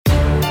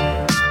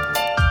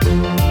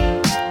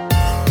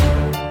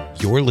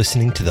You're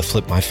listening to the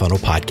Flip My Funnel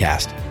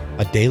podcast,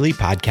 a daily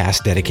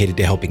podcast dedicated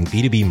to helping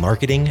B2B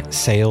marketing,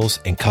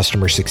 sales, and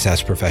customer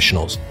success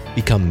professionals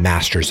become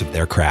masters of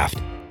their craft.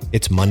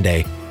 It's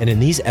Monday, and in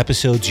these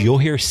episodes, you'll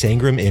hear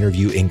Sangram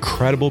interview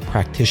incredible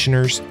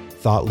practitioners,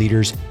 thought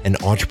leaders, and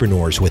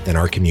entrepreneurs within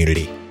our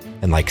community.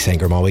 And like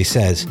Sangram always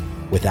says,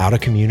 without a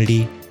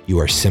community, you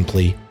are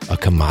simply a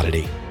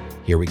commodity.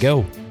 Here we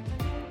go.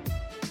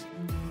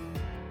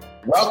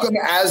 Welcome,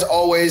 as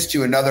always,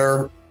 to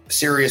another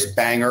serious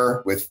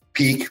banger with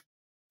Peak.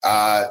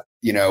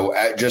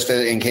 Just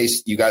in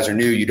case you guys are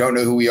new, you don't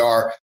know who we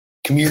are,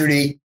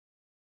 community.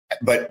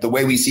 But the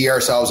way we see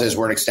ourselves is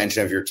we're an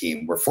extension of your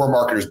team. We're for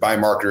marketers by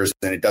marketers,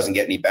 and it doesn't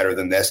get any better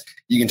than this.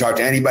 You can talk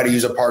to anybody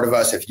who's a part of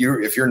us. If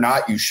you're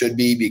not, you should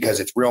be,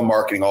 because it's real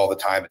marketing all the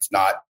time. It's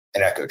not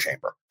an echo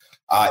chamber.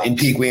 In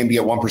Peak, we aim to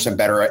get 1%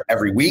 better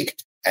every week.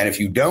 And if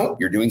you don't,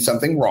 you're doing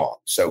something wrong.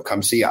 So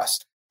come see us.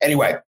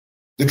 Anyway,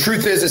 the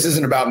truth is this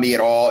isn't about me at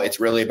all. It's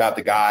really about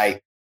the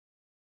guy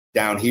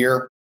down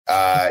here.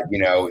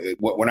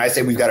 When I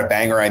say we've got a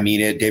banger, I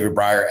mean it. David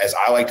Breyer, as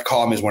I like to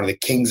call him, is one of the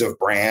kings of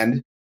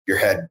brand. Your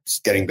head's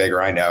getting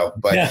bigger, I know,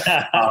 but it's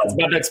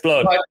about to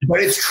explode. But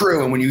it's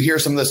true. And when you hear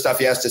some of the stuff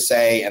he has to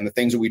say and the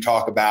things that we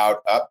talk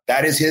about,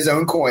 that is his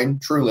own coin,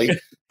 truly.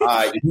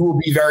 You will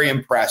be very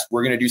impressed.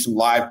 We're going to do some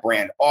live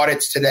brand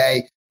audits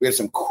today. We have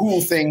some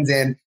cool things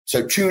in.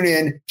 So tune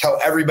in, tell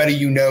everybody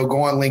you know,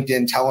 go on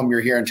LinkedIn, tell them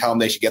you're here, and tell them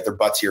they should get their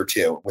butts here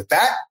too. With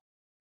that,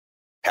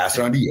 pass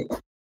it on to you.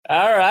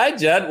 All right,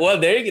 Judd. Well,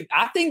 there you go.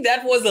 I think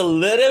that was a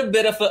little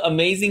bit of an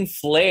amazing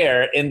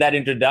flair in that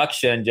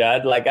introduction,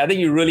 Judd. Like, I think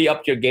you really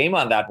upped your game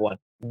on that one.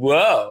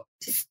 Whoa.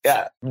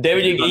 Yeah.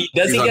 David,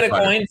 does he get a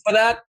coin for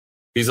that?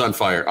 He's on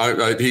fire.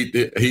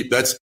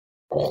 That's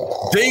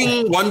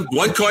ding,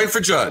 one coin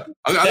for Judd.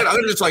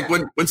 I'm just like,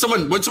 when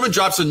someone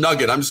drops a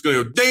nugget, I'm just going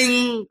to go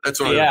ding.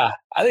 That's what I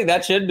think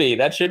that should be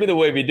the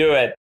way we do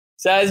it.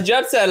 So as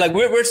Judd said, like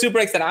we're super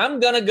excited. I'm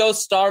going to go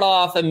start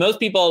off. And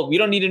most people, we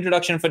don't need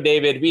introduction for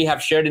David. We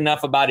have shared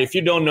enough about it. If you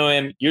don't know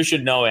him, you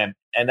should know him.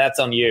 And that's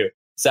on you.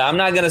 So I'm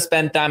not going to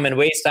spend time and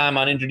waste time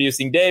on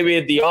introducing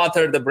David, the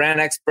author, the brand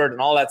expert,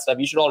 and all that stuff.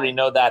 You should already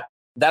know that.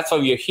 That's why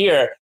we're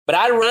here. But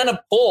I ran a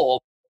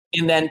poll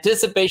in the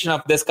anticipation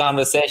of this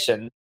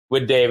conversation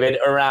with David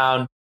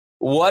around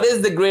what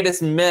is the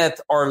greatest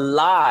myth or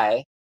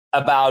lie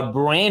about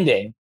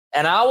branding.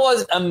 And I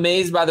was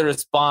amazed by the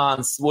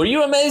response. Were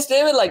you amazed,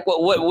 David? Like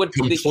what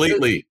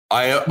completely.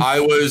 I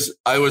was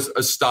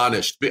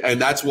astonished.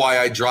 And that's why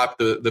I dropped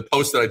the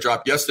post that I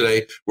dropped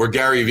yesterday where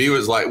Gary Vee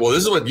was like, well,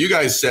 this is what you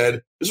guys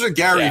said. This is what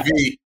Gary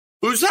Vee,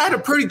 who's had a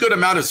pretty good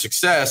amount of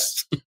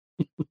success.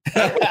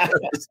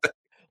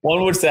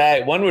 One would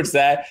say.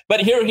 But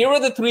here are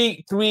the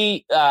three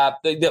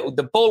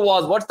the poll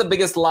was, what's the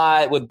biggest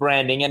lie with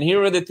branding? And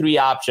here are the three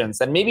options.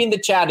 And maybe in the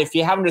chat, if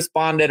you haven't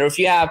responded or if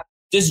you have,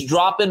 just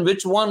drop in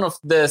which one of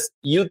this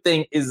you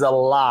think is a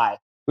lie.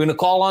 We're going to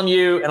call on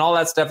you and all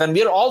that stuff. And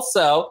we're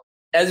also,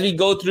 as we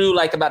go through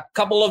like about a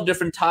couple of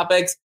different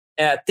topics,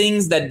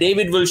 things that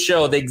David will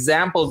show, the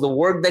examples, the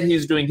work that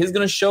he's doing, he's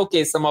going to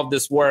showcase some of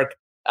this work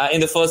in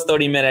the first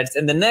 30 minutes.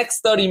 In the next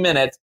 30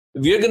 minutes,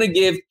 we're going to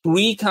give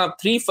three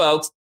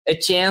folks a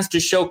chance to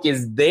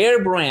showcase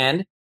their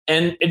brand.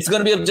 And it's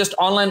going to be just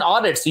online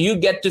audit. So you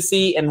get to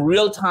see in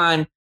real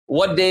time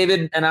what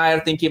David and I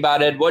are thinking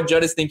about it, what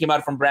Judd is thinking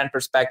about from brand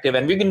perspective,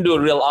 and we can do a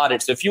real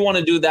audit. So if you want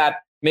to do that,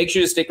 make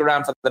sure you stick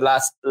around for the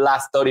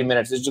last 30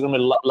 minutes. It's just going to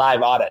be a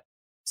live audit.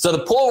 So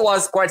the poll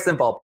was quite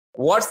simple.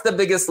 What's the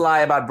biggest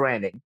lie about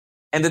branding?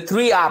 And the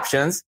three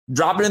options,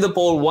 drop it in the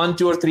poll, 1,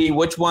 2, or 3,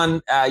 which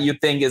one you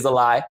think is a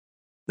lie.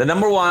 The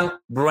number one,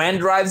 brand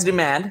drives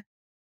demand.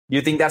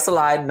 You think that's a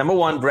lie? Number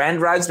one, brand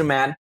drives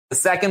demand. The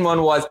second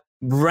one was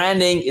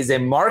branding is a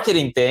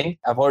marketing thing.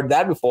 I've heard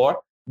that before.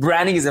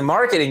 Branding is a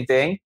marketing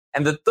thing.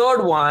 And the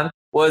third one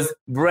was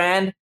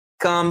brand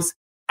comes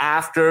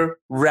after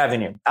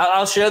revenue.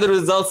 I'll share the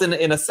results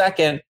in a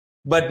second.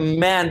 But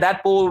man,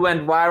 that poll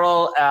went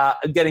viral,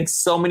 getting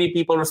so many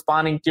people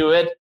responding to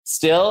it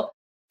still.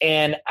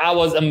 And I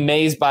was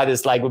amazed by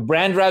this. Like with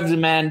brand drives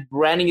demand,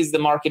 branding is the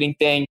marketing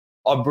thing,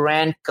 or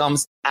brand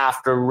comes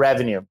after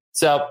revenue.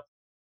 So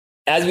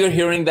as we're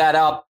hearing that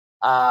up,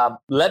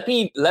 let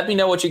me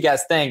know what you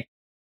guys think.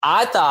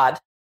 I thought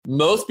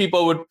most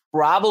people would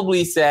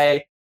probably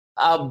say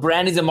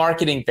brand is a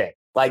marketing thing.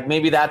 Like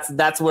maybe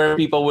that's where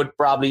people would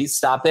probably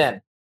stop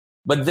in.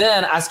 But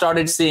then I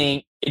started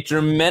seeing a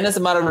tremendous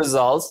amount of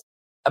results,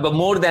 about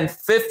more than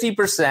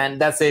 50%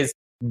 that says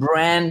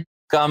brand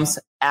comes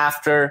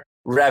after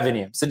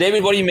revenue. So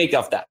David, what do you make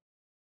of that?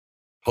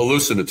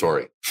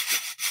 Hallucinatory.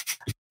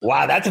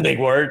 Wow, that's a big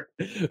word.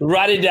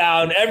 Write it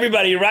down.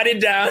 Everybody write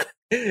it down.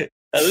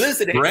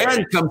 Hallucinatory.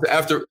 Brand comes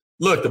after.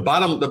 Look, the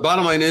bottom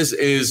line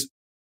is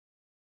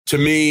to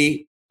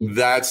me,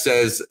 that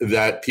says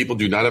that people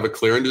do not have a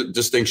clear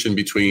distinction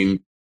between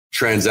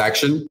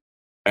transaction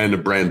and the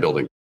brand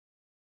building.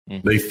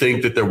 Mm-hmm. They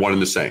think that they're one and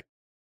the same.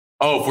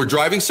 Oh, if we're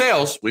driving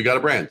sales, we got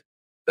a brand.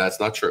 That's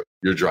not true.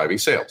 You're driving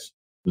sales.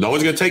 No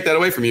one's going to take that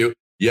away from you.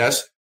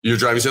 Yes, You're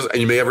driving sales,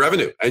 and you may have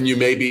revenue, and you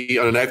may be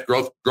on a nice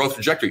growth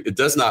trajectory. It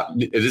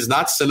is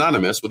not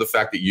synonymous with the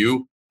fact that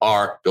you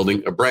are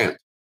building a brand,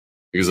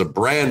 because a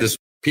brand is,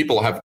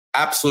 people have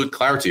absolute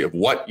clarity of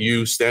what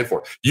you stand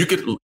for. Let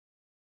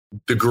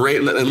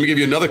me give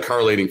you another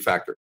correlating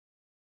factor.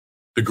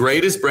 The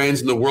greatest brands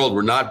in the world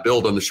were not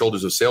built on the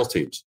shoulders of sales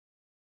teams.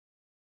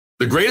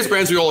 The greatest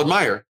brands we all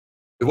admire,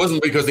 it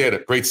wasn't because they had a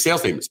great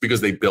sales team. It's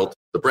because they built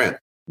the brand.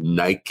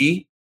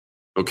 Nike,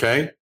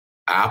 okay,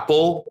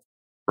 Apple,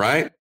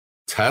 right?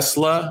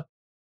 Tesla,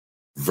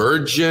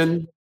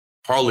 Virgin,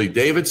 Harley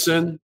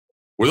Davidson.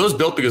 Were those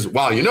built because,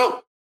 wow,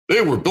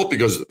 they were built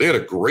because they had a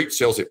great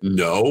sales team?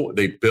 No,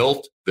 they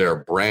built their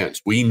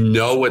brands. We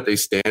know what they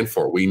stand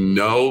for. We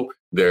know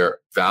their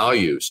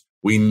values.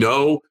 We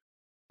know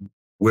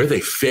where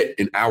they fit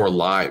in our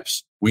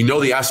lives. We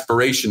know the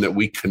aspiration that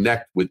we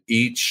connect with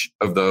each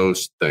of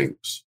those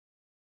things,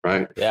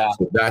 right? Yeah.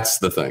 So that's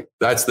the thing.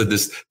 That's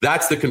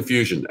the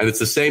confusion. And it's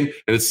the same,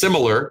 and it's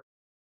similar.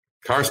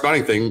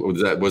 Corresponding thing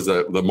was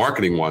the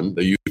marketing one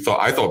that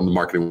I thought the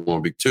marketing one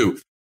would be too.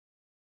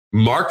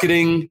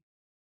 Marketing,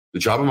 the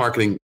job of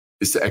marketing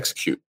is to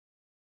execute.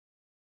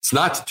 It's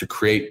not to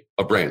create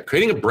a brand.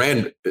 Creating a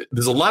brand,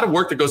 there's a lot of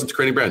work that goes into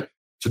creating a brand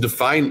to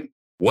define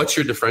what's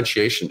your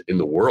differentiation in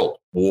the world.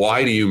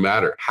 Why do you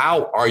matter?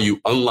 How are you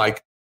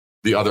unlike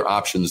the other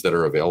options that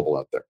are available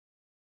out there?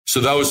 So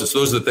those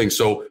are the things.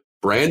 So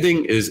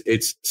branding is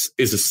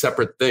a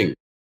separate thing.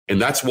 And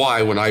that's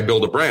why when I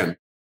build a brand,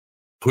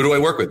 who do I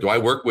work with? Do I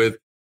work with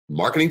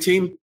marketing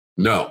team?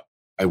 No,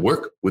 I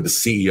work with the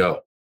CEO,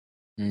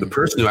 the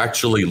person who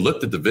actually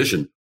looked at the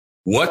vision.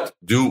 What's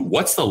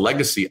the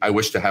legacy I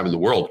wish to have in the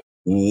world?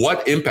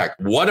 What impact?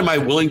 What am I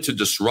willing to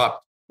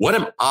disrupt? What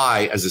am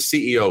I as a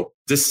CEO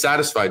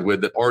dissatisfied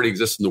with that already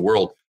exists in the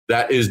world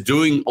that is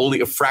doing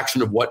only a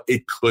fraction of what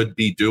it could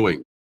be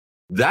doing?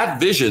 That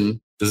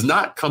vision does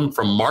not come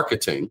from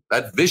marketing.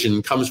 That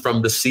vision comes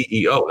from the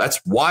CEO.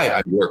 That's why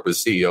I work with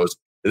CEOs.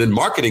 And then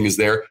marketing is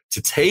there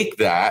to take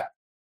that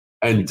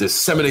and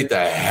disseminate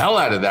the hell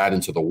out of that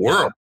into the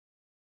world.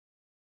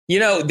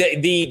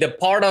 The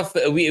part of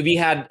we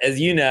had, as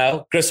you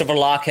know, Christopher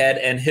Lochhead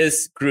and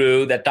his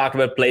crew that talked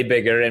about Play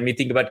Bigger, and we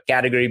think about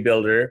category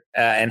builder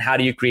and how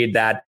do you create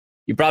that.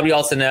 You probably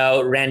also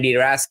know Randy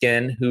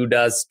Raskin, who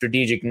does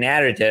strategic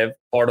narrative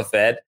part of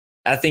it.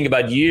 I think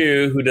about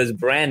you, who does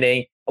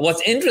branding.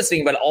 What's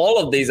interesting about all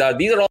of these are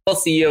all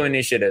CEO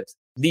initiatives.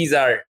 These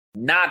are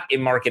not a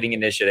marketing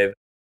initiative.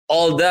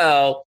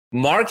 Although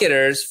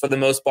marketers, for the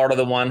most part, are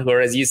the one who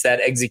are, as you said,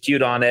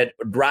 execute on it,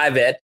 drive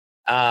it,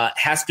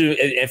 has to,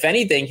 if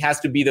anything, has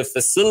to be the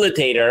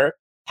facilitator,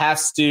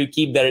 has to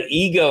keep their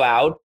ego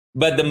out.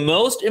 But the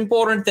most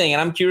important thing,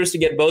 and I'm curious to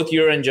get both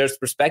your and Jer's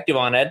perspective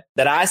on it,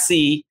 that I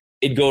see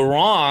it go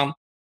wrong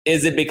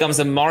is it becomes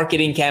a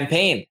marketing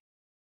campaign.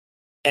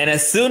 And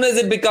as soon as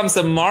it becomes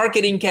a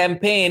marketing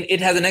campaign,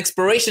 it has an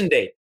expiration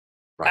date.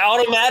 Right.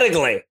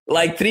 Automatically,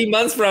 like 3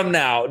 months from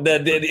now,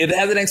 it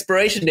has an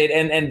expiration date.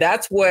 And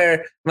that's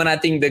where, when I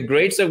think the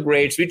greats of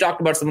greats, we talked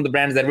about some of the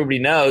brands that everybody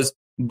knows,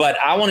 but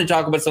I want to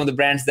talk about some of the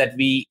brands that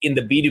we, in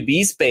the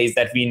B2B space,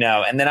 that we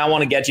know. And then I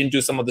want to get into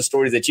some of the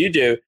stories that you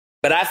do.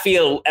 But I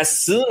feel as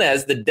soon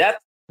as the depth,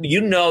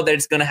 that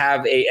it's going to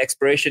have a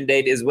expiration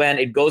date is when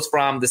it goes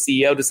from the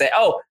CEO to say,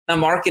 oh, now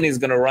marketing is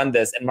going to run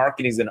this and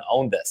marketing is going to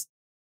own this.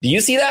 Do you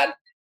see that?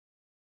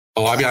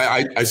 Oh, I mean,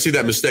 I see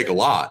that mistake a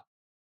lot.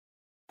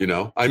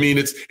 I mean,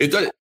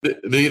 the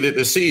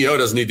CEO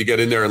doesn't need to get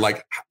in there and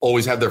like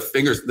always have their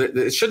fingers.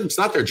 It's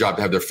not their job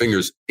to have their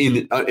fingers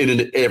in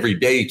it every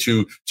day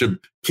to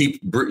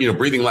keep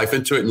breathing life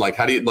into it, and like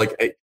how do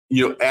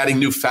you adding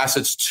new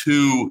facets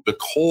to the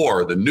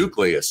core, the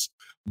nucleus.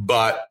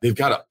 But they've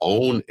got to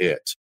own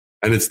it,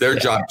 and it's their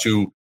job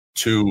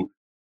to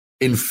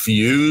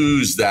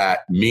infuse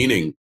that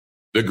meaning.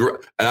 And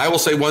I will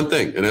say one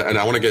thing, and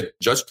I want to get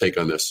Jud's take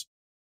on this.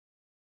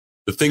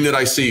 The thing that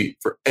I see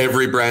for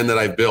every brand that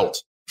I've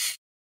built,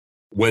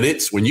 when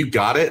you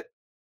got it,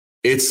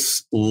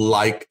 it's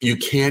like you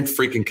can't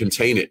freaking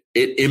contain it.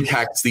 It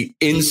impacts the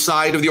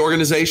inside of the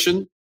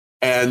organization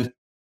and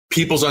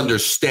people's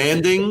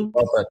understanding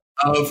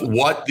of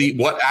what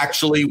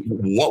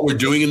we're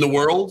doing in the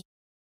world.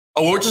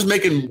 Oh, we're just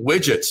making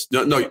widgets.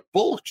 No,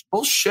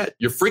 bullshit.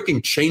 You're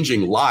freaking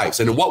changing lives.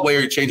 And in what way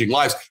are you changing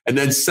lives? And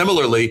then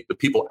similarly, the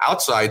people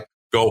outside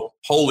go,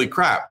 holy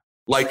crap.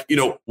 Like,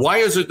 why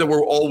is it that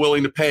we're all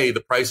willing to pay the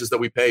prices that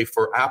we pay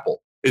for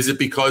Apple? Is it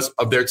because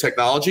of their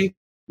technology?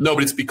 No,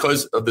 but it's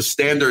because of the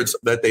standards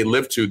that they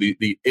live to,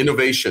 the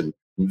innovation,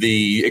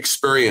 the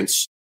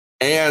experience,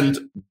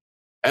 and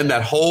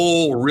that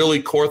whole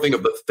really core thing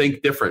of the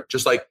think different,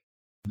 just like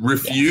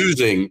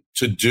refusing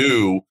to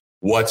do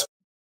what's,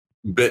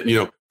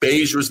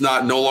 beige was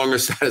no longer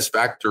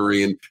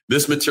satisfactory, and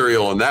this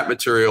material and that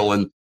material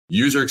and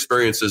user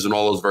experiences and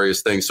all those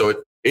various things.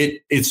 So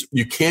it's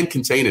you can't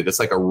contain it. It's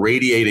like a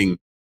radiating,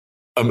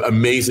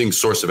 amazing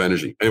source of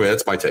energy. Anyway,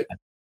 that's my take.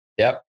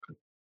 Yep.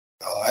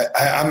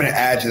 I'm going to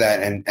add to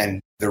that.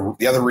 And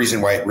the other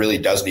reason why it really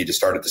does need to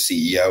start at the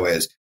CEO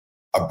is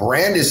a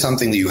brand is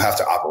something that you have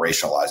to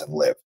operationalize and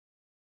live.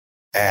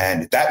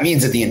 And that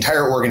means that the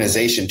entire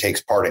organization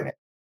takes part in it.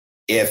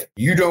 If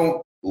you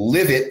don't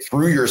live it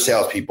through your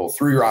salespeople,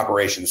 through your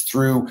operations,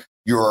 through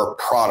your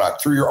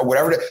product, through your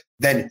whatever,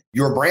 then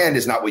your brand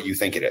is not what you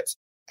think it is.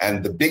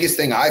 And the biggest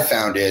thing I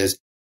found is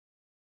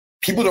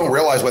people don't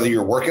realize whether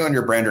you're working on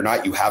your brand or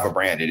not, you have a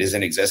brand. It is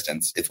in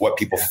existence. It's what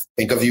people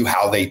think of you,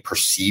 how they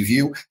perceive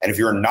you. And if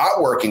you're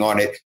not working on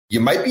it, you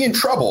might be in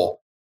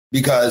trouble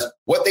because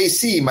what they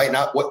see might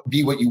not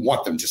be what you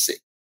want them to see.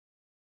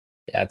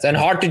 Yeah, it's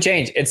hard to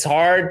change. It's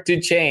hard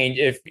to change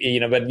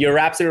but you're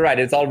absolutely right.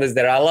 It's always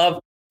there. I love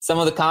some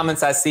of the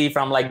comments I see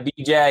from like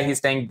DJ. He's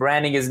saying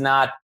branding is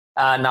not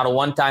a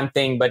one-time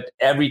thing, but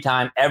every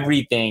time,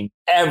 everything.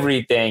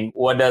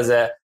 What does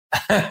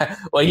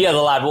well, he has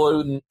a lot.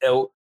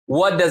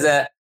 What does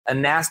a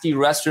nasty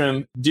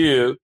restroom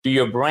do to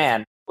your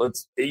brand? Well,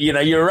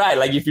 you're right.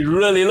 Like if you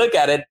really look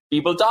at it,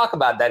 people talk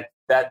about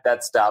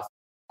that stuff.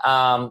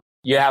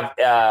 You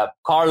have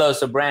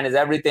Carlos, so brand is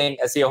everything.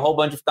 I see a whole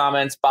bunch of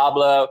comments.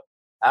 Pablo,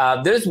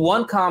 there's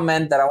one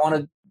comment that I want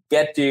to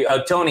get to.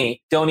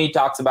 Tony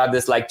talks about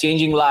this, like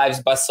changing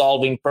lives by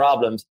solving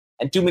problems.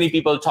 And too many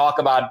people talk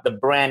about the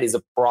brand is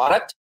a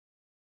product,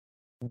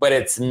 but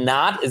it's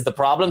not, is the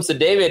problem. So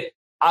David,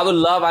 I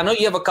know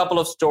you have a couple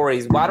of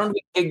stories. Why don't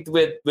we kick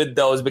with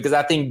those? Because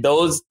I think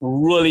those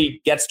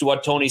really gets to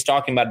what Tony's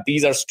talking about.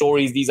 These are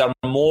stories. These are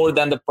more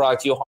than the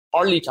product. You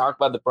hardly talk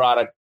about the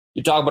product.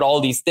 You talk about all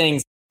these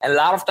things. And a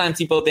lot of times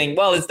people think,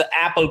 well, it's the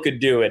Apple could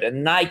do it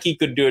and Nike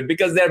could do it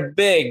because they're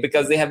big,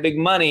 because they have big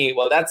money.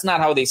 Well, that's not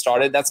how they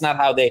started. That's not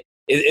how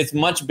it's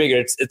much bigger.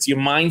 It's your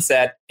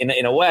mindset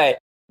in a way.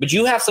 But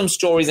you have some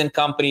stories and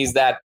companies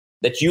that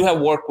you have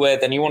worked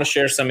with, and you want to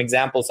share some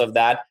examples of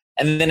that.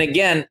 And then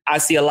again, I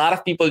see a lot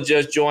of people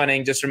just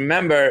joining. Just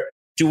remember,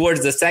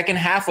 towards the second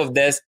half of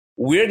this,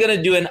 we're going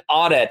to do an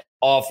audit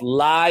of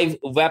live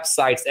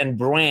websites and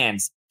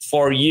brands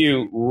for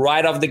you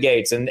right off the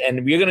gates. And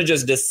we're going to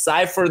just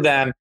decipher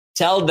them,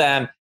 tell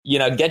them,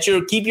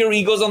 keep your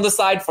egos on the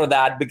side for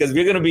that, because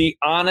we're going to be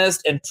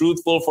honest and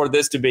truthful for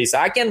this to be. So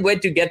I can't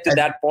wait to get to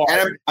that part.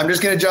 And I'm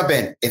just going to jump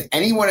in. If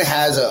anyone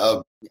has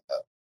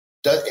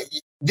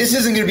this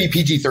isn't going to be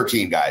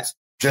PG-13, guys.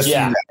 Just so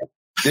you know.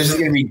 This is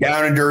going to be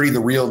down and dirty, the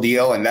real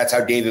deal, and that's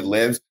how David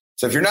lives.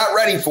 So if you're not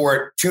ready for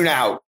it, tune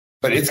out.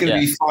 But it's going to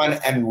be fun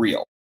and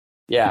real.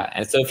 Yeah,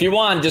 and so if you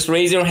want, just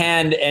raise your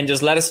hand and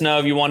just let us know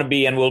if you want to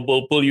be, and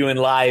we'll pull you in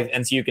live,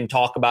 and so you can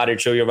talk about it,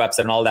 show your website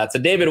and all that. So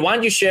David, why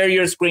don't you share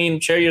your screen,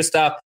 share your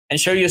stuff, and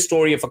share your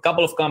story of a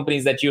couple of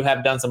companies that you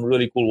have done some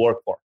really cool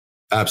work for.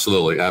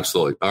 Absolutely.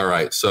 All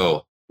right,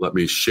 so let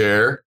me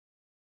share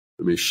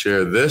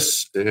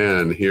this,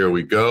 and here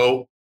we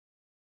go.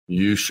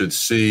 You should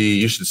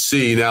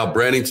see now.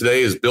 Branding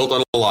today is built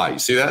on a lie. You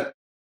see that?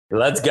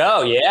 Let's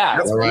go. Yeah.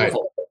 All right.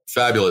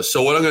 Fabulous.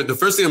 So the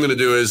first thing I'm going to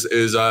do is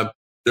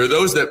there are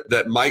those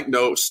that might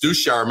know Stu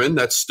Sharman.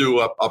 That's Stu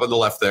up on the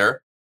left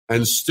there.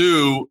 And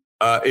Stu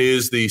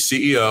is the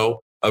CEO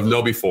of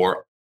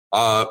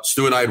KnowBe4.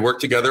 Stu and I had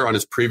worked together on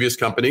his previous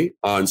company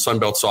on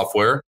Sunbelt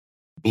Software,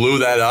 blew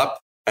that up,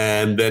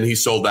 and then he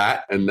sold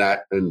that and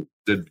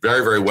did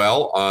very, very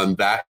well on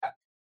that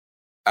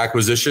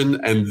acquisition.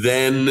 And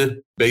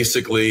then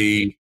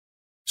basically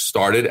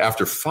started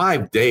after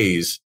 5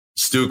 days.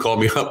 Stu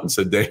called me up and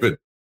said, David,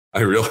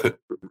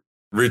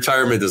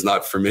 retirement is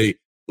not for me.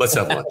 Let's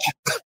have lunch.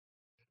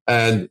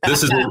 And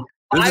this is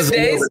 5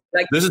 days?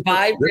 Like this is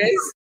 5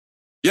 days?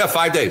 Yeah,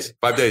 5 days.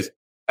 5 days.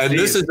 And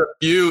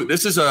Jeez.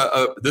 This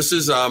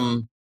is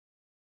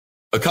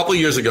a couple of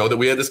years ago that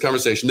we had this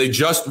conversation. They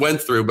just went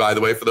through, by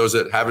the way, for those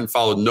that haven't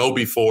followed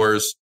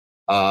KnowBe4's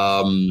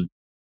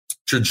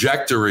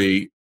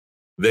trajectory,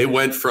 they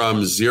went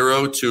from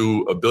 0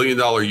 to $1 billion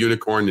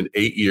unicorn in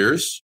 8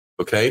 years.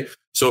 Okay.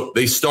 So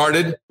they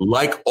started,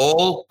 like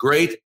all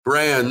great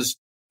brands,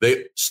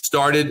 they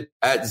started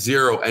at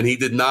 0, and he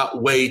did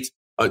not wait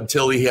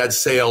until he had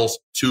sales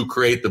to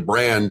create the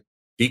brand.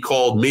 He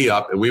called me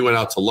up and we went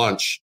out to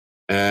lunch,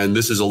 and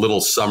this is a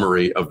little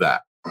summary of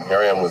that. Here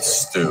I am with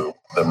Stu,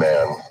 the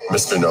man,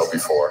 Mr.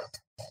 KnowBe4.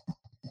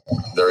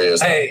 There he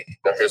is. Hey.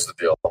 Now here's the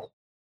deal.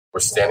 We're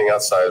standing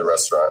outside the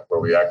restaurant where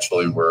we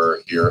actually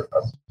were here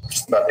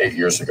just about 8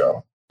 years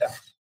ago. Yeah.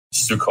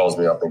 Stu calls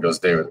me up and goes,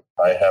 David,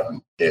 I have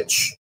an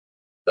itch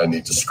that I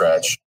need to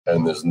scratch,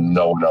 and there's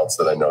no one else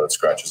that I know that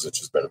scratches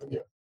itches better than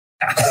you.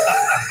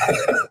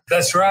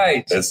 That's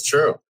right. It's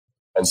true.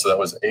 And so that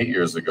was 8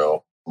 years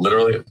ago,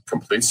 literally a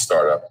complete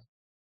startup,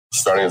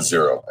 starting at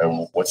 0.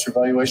 And what's your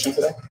valuation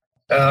today?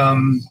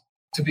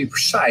 To be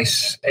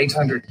precise,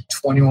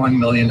 $821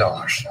 million.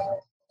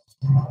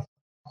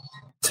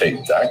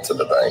 Take that to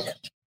the bank.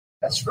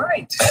 That's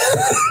right.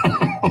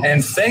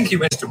 And thank you,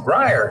 Mr.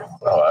 Breyer.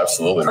 Oh,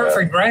 absolutely.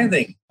 Perfect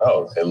branding.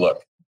 Oh, hey,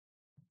 look,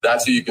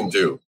 that's what you can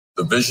do.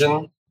 The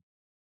vision,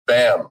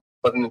 bam,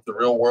 putting it into the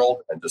real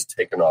world and just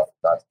taking off,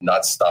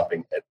 not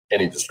stopping at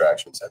any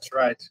distractions. That's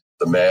right.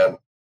 The man,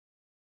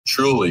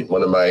 truly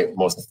one of my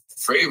most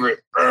favorite,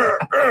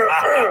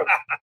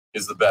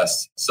 is the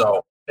best.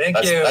 So thank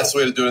you. That's the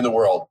way to do it in the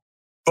world.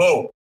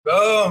 Boom.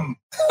 Boom.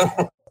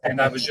 And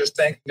I was just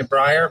thanking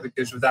Briar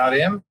because without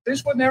him,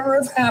 this would never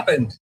have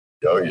happened.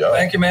 Yo.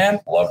 Thank you, man.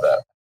 Love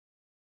that.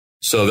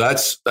 So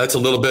that's a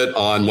little bit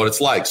on what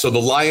it's like. So the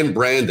Lion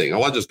branding, I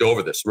want to just go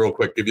over this real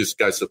quick, give you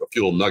guys a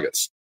few little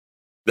nuggets.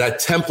 That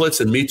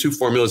templates and Me Too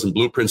formulas and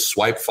blueprints,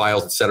 swipe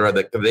files, et cetera,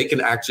 that they can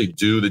actually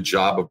do the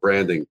job of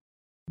branding.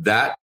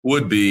 That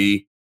would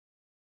be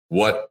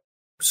what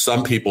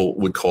some people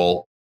would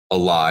call a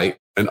lie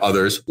and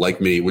others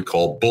like me would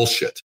call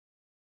bullshit.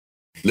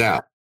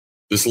 Now,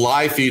 this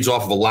lie feeds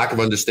off of a lack of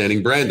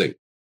understanding branding.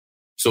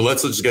 So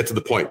let's just get to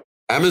the point.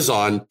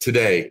 Amazon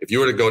today, if you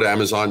were to go to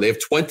Amazon, they have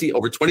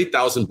over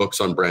 20,000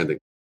 books on branding.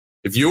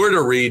 If you were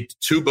to read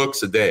 2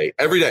 books a day,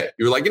 every day,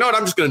 you were like, you know what,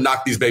 I'm just going to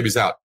knock these babies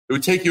out. It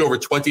would take you over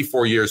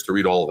 24 years to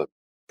read all of them,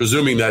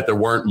 presuming that there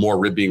weren't more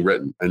being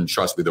written. And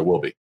trust me, there will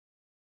be.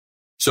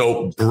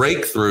 So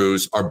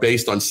breakthroughs are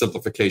based on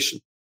simplification.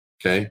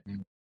 Okay.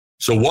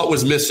 So what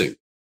was missing?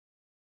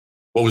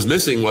 What was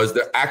missing was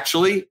there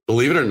actually,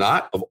 believe it or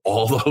not, of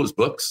all those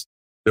books,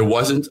 there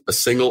wasn't a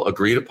single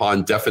agreed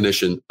upon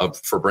definition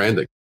for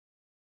branding.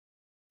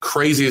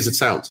 Crazy as it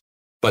sounds,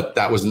 but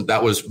that was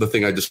the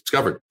thing I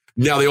discovered.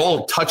 Now they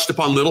all touched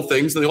upon little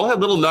things and they all had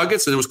little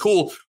nuggets and it was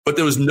cool, but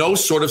there was no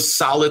sort of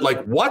solid,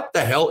 like, what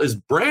the hell is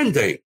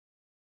branding?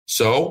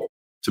 So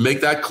to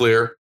make that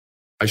clear,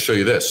 I show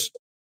you this.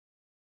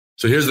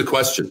 So here's the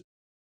question.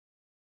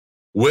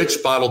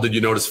 Which bottle did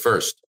you notice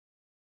first?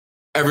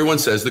 Everyone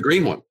says the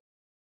green one.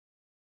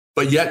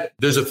 But yet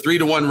there's a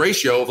 3-to-1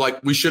 ratio of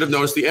like, we should have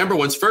noticed the amber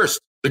ones first.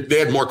 They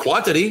had more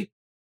quantity.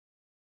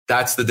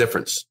 That's the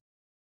difference.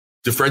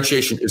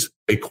 Differentiation is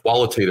a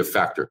qualitative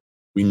factor.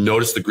 We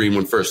noticed the green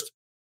one first.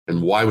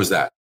 And why was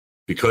that?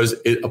 Because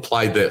it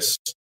applied this.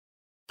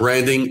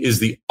 Branding is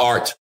the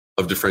art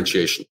of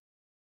differentiation.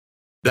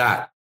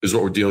 That is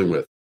what we're dealing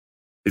with.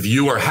 If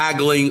you are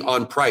haggling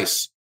on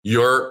price,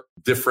 your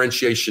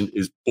differentiation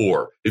is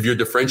poor. If your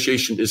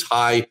differentiation is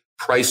high,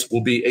 price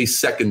will be a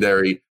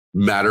secondary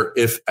matter,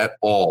 if at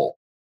all.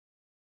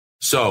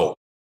 So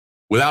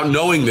without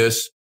knowing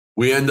this,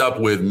 we end up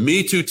with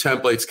Me Too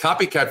templates,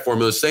 copycat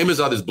formulas, same as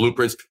others,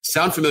 blueprints,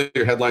 sound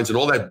familiar headlines, and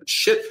all that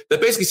shit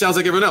that basically sounds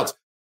like everyone else.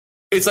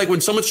 It's like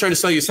when someone's trying to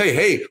sell you, say,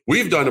 hey,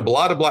 we've done a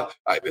blah, blah.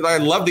 I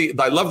love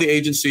the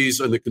agencies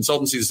and the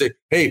consultancies that say,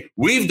 hey,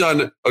 we've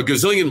done a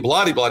gazillion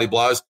blah, blah,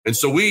 blahs. And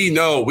so we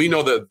know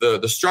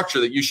the structure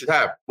that you should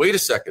have. Wait a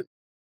second.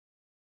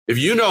 If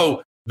you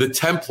know the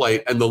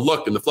template and the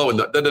look and the flow and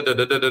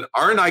the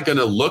aren't I going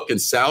to look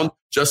and sound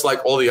just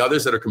like all the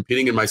others that are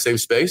competing in my same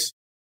space?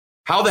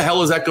 How the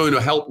hell is that going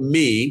to help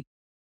me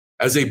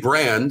as a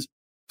brand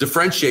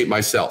differentiate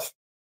myself?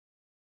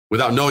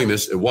 Without knowing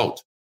this, it won't.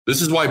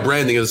 This is why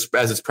branding, as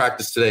it's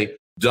practiced today,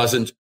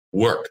 doesn't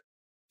work.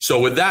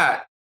 So with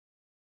that,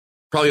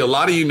 probably a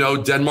lot of you know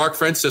Denmark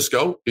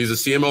Francisco. He's a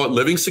CMO at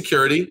Living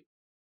Security.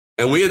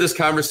 And we had this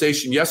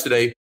conversation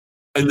yesterday.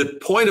 And the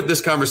point of this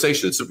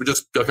conversation, it's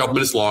just a couple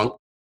minutes long,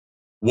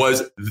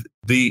 was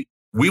we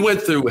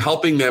went through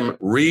helping them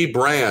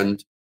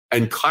rebrand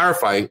and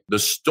clarify the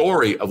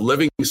story of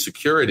Living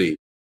Security.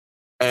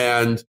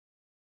 And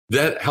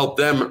that helped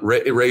them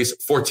raise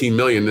 $14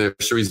 million in their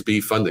Series B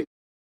funding.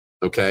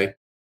 Okay.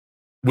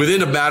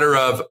 Within a matter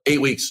of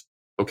 8 weeks.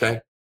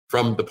 Okay.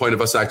 From the point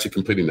of us actually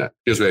completing that.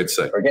 Here's what I had to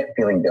say. Forget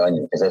peeling the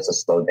onion because that's a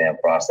slow down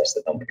process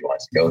that nobody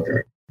wants to go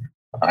through.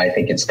 I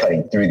think it's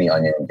cutting through the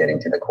onion and getting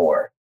to the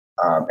core.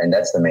 And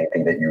that's the main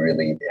thing that you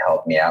really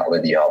helped me out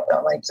with. You helped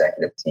out my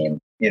executive team.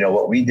 You know,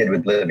 what we did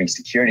with Living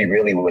Security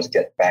really was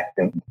get back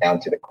down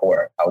to the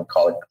core. I would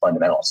call it the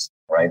fundamentals,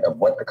 right? Of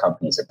what the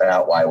company's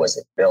about. Why was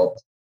it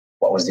built?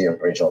 What was the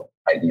original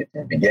idea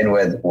to begin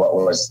with? What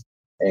was,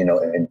 you know,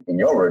 in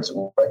your words,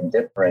 what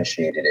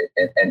differentiated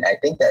it? And I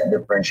think that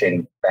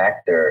differentiating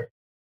factor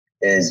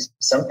is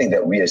something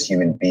that we as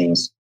human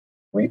beings,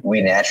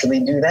 we naturally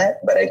do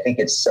that. But I think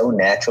it's so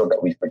natural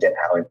that we forget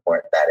how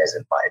important that is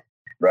in life,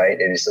 right?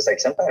 And it's just like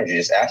sometimes you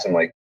just ask them,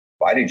 like,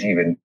 why did you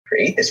even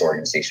create this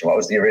organization? What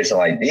was the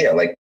original idea?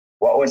 Like,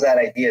 what was that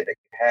idea that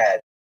you had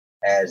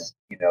as,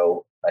 you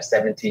know, a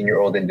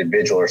 17-year-old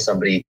individual or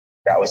somebody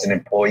that was an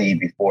employee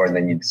before, and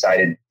then you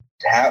decided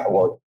to have,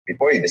 well,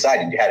 before you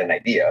decided, you had an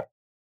idea,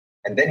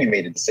 and then you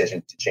made a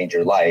decision to change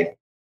your life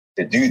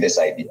to do this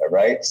idea,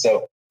 right?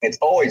 So it's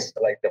always,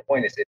 like, the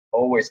point is, it's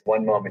always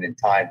one moment in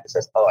time that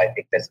says, oh, I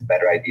think that's a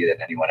better idea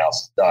than anyone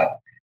else has done.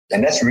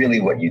 And that's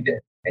really what you did.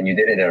 And you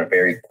did it in a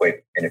very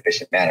quick and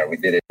efficient manner. We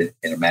did it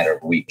in a matter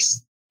of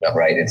weeks,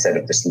 right? Instead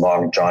of this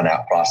long, drawn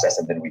out process.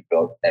 And then we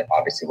built, and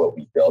obviously what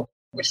we built,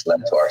 which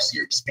led to our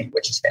Series B,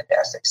 which is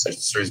fantastic. So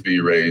Series B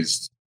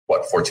raised,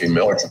 what, 14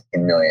 million?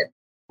 14 million.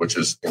 Which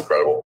is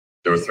incredible.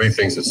 There were 3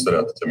 things that stood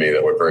out to me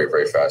that were very,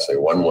 very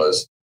fascinating. One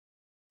was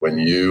when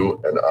you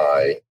and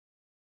I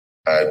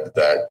had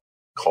that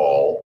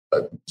call,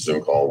 that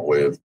Zoom call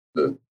with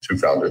the 2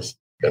 founders,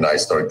 and I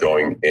started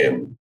going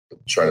in,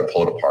 trying to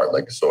pull it apart.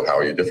 Like, so how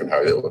are you different? How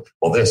are you?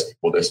 Well, this.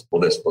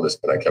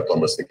 And I kept on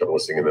listening.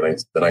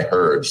 And then I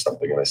heard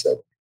something and I said,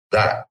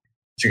 that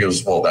She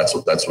goes, well, that's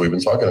what we've been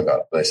talking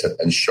about. And I said,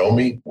 and show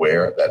me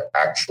where that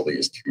actually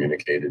is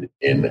communicated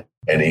in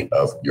any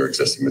of your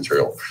existing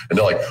material. And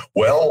they're like,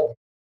 well,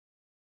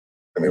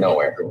 and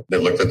they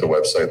looked at the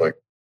website like,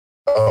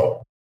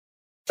 oh.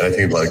 And I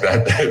think like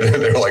that,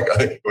 they're like,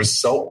 it was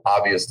so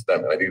obvious to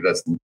them. And I think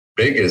that's the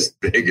biggest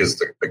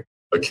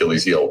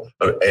Achilles heel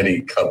of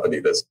any company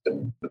that's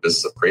in the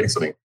business of creating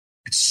something.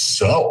 It's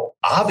so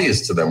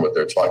obvious to them what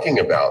they're talking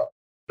about,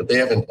 but they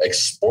haven't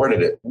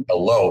exported it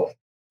below.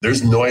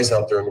 There's noise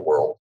out there in the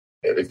world.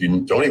 And if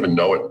you don't even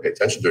know it and pay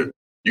attention to it,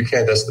 you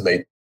can't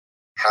estimate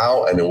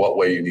how and in what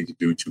way you need to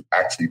do to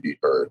actually be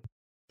heard.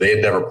 They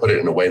had never put it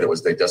in a way that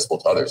was digestible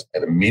to others.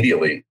 And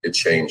immediately it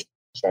changed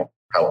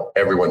how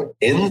everyone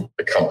in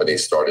the company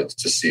started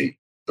to see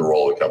the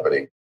role of the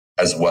company,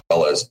 as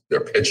well as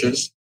their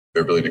pitches,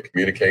 their ability to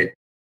communicate.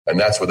 And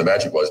that's where the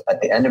magic was. At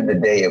the end of the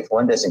day, if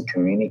one doesn't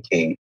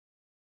communicate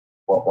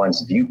what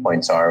one's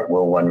viewpoints are,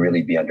 will one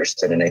really be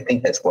understood? And I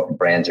think that's what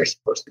brands are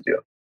supposed to do.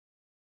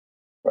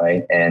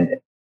 Right. And,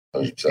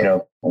 100%. You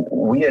know,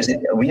 we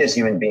as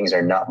human beings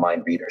are not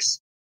mind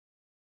readers.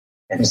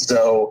 And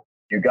so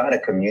you got to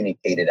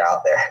communicate it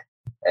out there.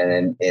 And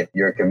then if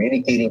you're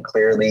communicating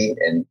clearly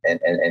and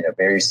in a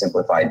very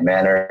simplified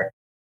manner,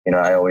 you know,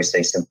 I always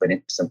say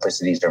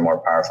simplicities are more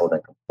powerful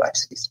than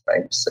complexities.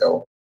 Right.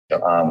 So,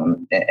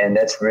 and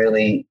that's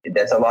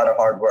a lot of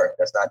hard work.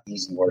 That's not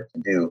easy work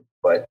to do.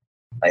 But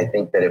I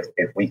think that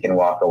if we can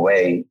walk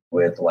away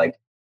with like,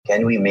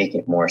 can we make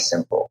it more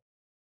simple?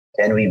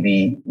 Can we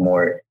be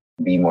more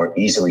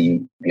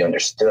easily be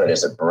understood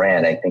as a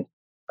brand? I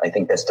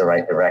think that's the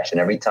right direction.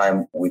 Every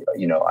time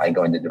I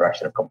go in the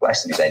direction of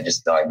complexities, I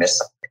just know I miss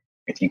something.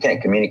 If you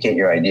can't communicate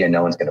your idea,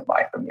 no one's going to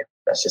buy from you.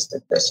 That's just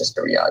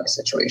the reality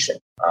situation.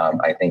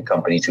 I think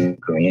companies who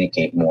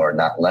communicate more,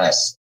 not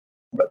less,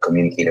 but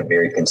communicate a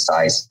very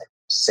concise,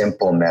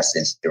 simple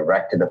message,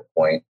 direct to the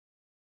point.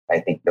 I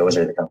think those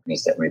are the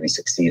companies that really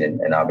succeed.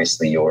 And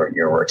obviously your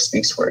work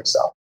speaks for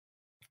itself.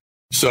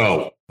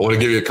 So I want to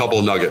give you a couple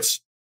of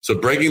nuggets. So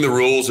breaking the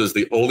rules is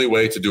the only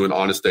way to do an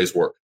honest day's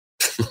work.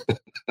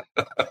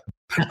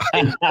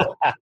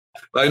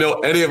 I know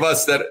any of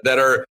us that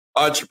are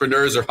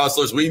entrepreneurs or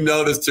hustlers, we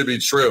know this to be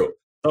true.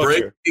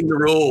 Okay. Breaking the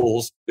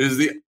rules is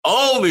the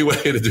only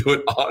way to do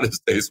an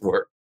honest day's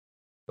work.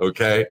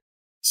 Okay.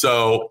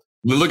 So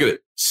look at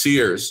it.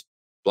 Sears,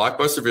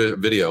 Blockbuster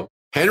Video,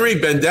 Henry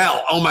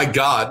Bendel. Oh my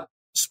God.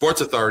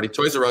 Sports Authority,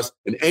 Toys R Us,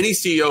 and any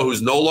CEO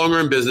who's no longer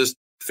in business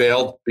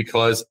failed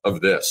because of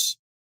this.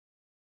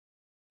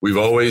 We've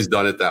always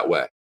done it that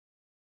way.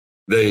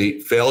 They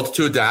failed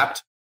to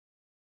adapt.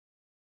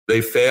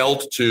 They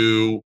failed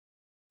to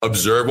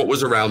observe what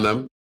was around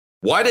them.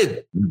 Why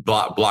did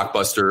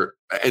Blockbuster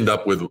end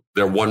up with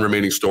their one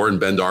remaining store in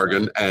Bend,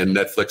 Oregon, and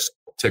Netflix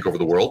take over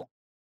the world?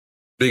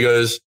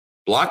 Because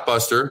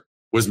Blockbuster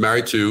was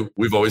married to,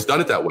 we've always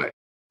done it that way.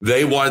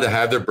 They wanted to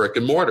have their brick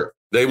and mortar.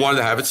 They wanted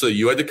to have it so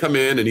you had to come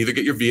in and either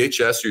get your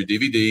VHS or your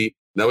DVD,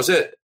 and that was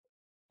it.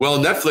 Well,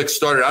 Netflix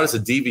started out as a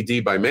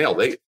DVD by mail.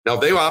 If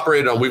they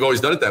operated on, we've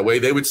always done it that way,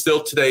 they would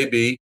still today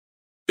be,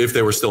 if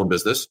they were still in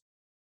business,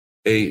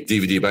 a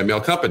DVD by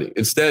mail company.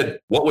 Instead,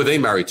 what were they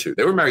married to?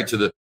 They were married to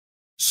the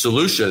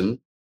solution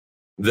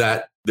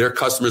that their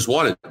customers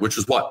wanted, which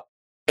was what?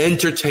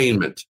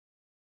 Entertainment.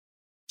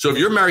 So if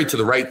you're married to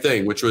the right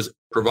thing, which was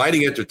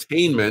providing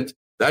entertainment,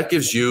 that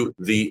gives you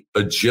the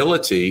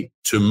agility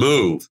to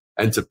move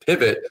and to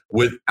pivot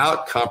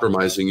without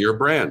compromising your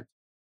brand.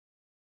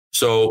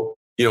 So,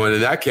 and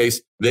in that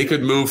case, they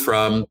could move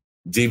from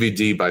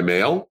DVD by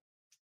mail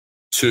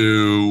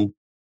to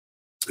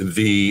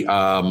the,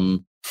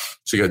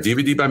 so you got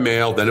DVD by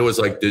mail, then it was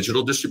like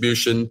digital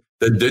distribution,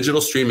 then digital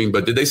streaming.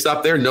 But did they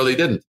stop there? No, they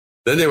didn't.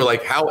 Then they were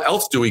like, how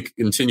else do we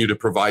continue to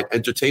provide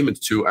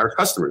entertainment to our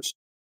customers?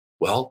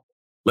 Well,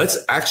 let's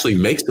actually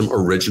make some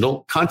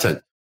original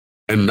content.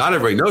 And not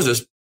everybody knows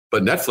this,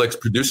 but Netflix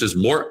produces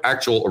more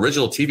actual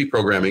original TV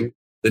programming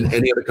than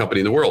any other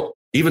company in the world,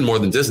 even more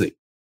than Disney.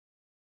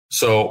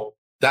 So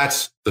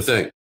that's the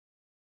thing.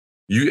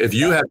 If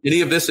you have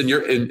any of this in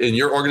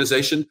your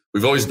organization,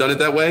 we've always done it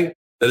that way.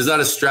 That is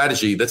not a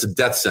strategy. That's a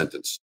death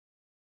sentence.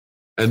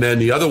 And then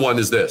the other one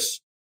is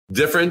this: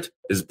 different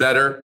is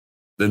better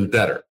than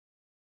better.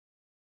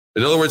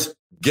 In other words,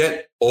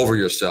 get over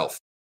yourself.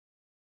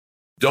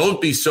 Don't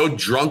be so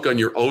drunk on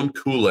your own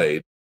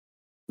Kool-Aid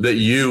that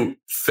you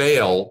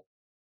fail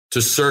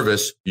to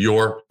service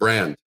your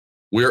brand.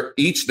 We're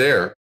each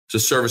there to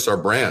service our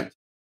brand.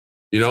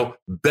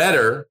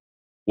 Better,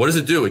 what does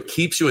it do? It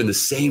keeps you in the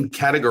same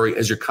category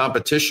as your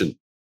competition.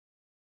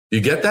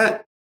 You get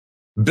that?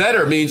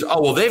 Better means,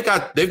 they've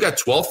got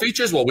 12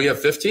 features. Well, we have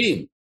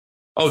 15.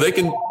 Oh, they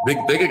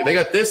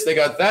got this, they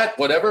got that,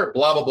 whatever,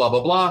 blah, blah, blah,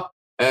 blah, blah.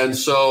 And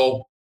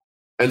so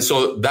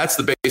that's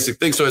the basic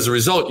thing. So as a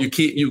result,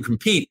 you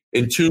compete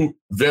in two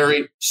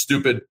very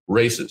stupid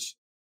races.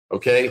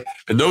 Okay.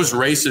 And those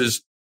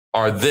races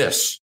are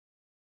this: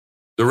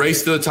 the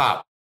race to the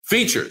top,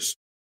 features.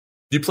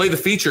 You play the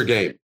feature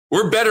game.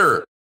 We're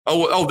better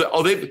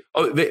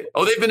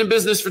They've been in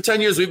business for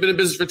 10 years. We've been in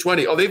business for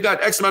 20. Oh, they've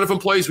got X amount of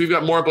employees. We've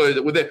got more employees.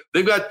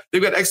 They've got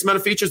X amount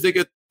of features.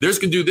 Theirs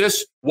can do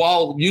this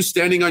while you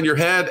standing on your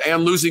head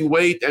and losing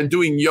weight and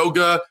doing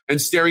yoga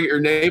and staring at your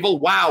navel.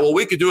 Wow. Well,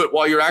 we could do it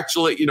while you're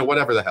actually,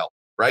 whatever the hell,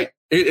 right?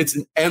 It's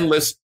an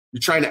endless,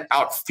 you're trying to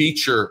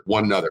out-feature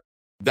one another.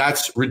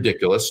 That's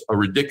ridiculous, a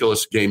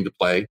ridiculous game to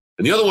play.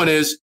 And the other one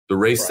is the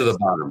race to the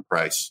bottom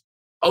price.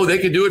 Oh, they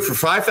could do it for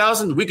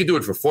 $5,000. We could do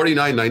it for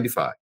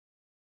 $49.95.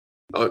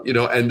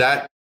 And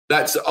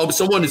that's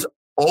someone is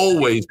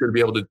always going to be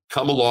able to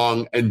come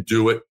along and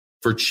do it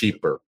for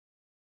cheaper.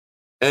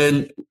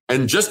 And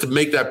just to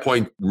make that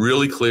point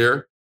really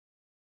clear,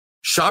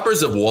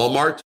 shoppers of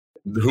Walmart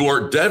who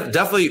are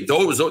definitely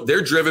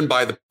they're driven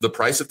by the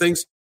price of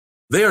things.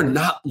 They are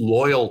not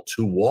loyal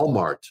to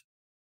Walmart.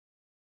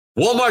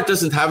 Walmart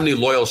doesn't have any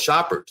loyal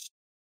shoppers.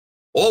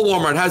 All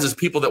Walmart has is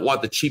people that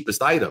want the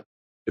cheapest item.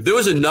 If there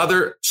was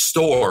another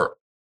store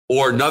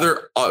or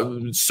another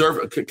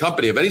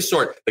company of any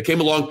sort that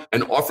came along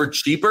and offered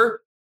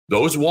cheaper,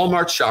 those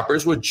Walmart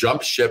shoppers would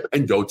jump ship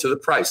and go to the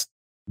price.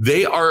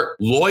 They are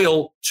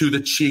loyal to the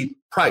cheap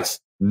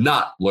price,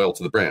 not loyal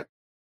to the brand.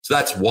 So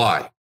that's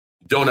why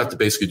you don't have to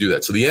basically do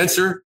that. So the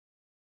answer,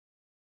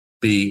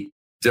 be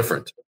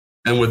different.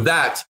 And with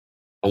that,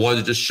 I wanted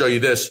to just show you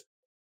this,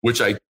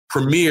 which I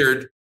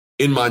premiered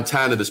in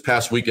Montana this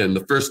past weekend,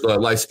 the first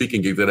live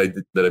speaking gig that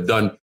I've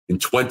done in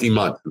 20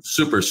 months. It's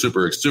super,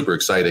 super, super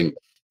exciting.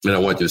 And I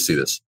want you to see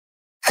this.